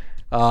Chase.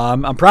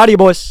 I'm proud of you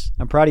boys.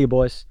 I'm proud of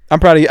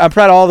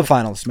all the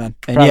finalists, man.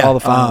 And proud of all the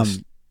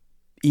finalists.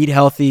 Eat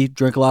healthy,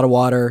 drink a lot of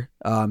water,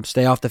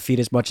 stay off the feet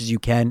as much as you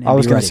can. I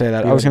was going to say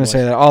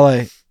that.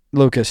 Ale,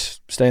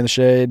 Lucas, stay in the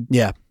shade.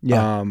 Yeah.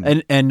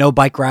 And no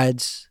bike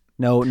rides.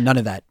 No, none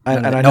of that. I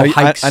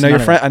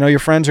know your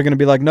friends are going to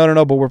be like,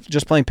 no, but we're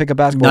just playing pickup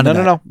basketball.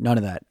 No. None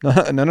of that.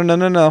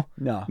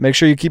 No. Make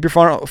sure you keep your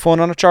phone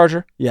on a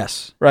charger.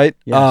 Yes. Right?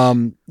 Yes.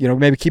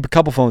 Maybe keep a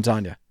couple phones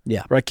on you.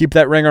 Yeah. Right? Keep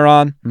that ringer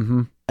on.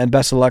 Mm-hmm. And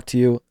best of luck to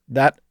you.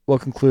 That will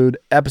conclude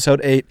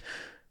episode 8.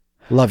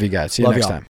 Love you guys. See you next time.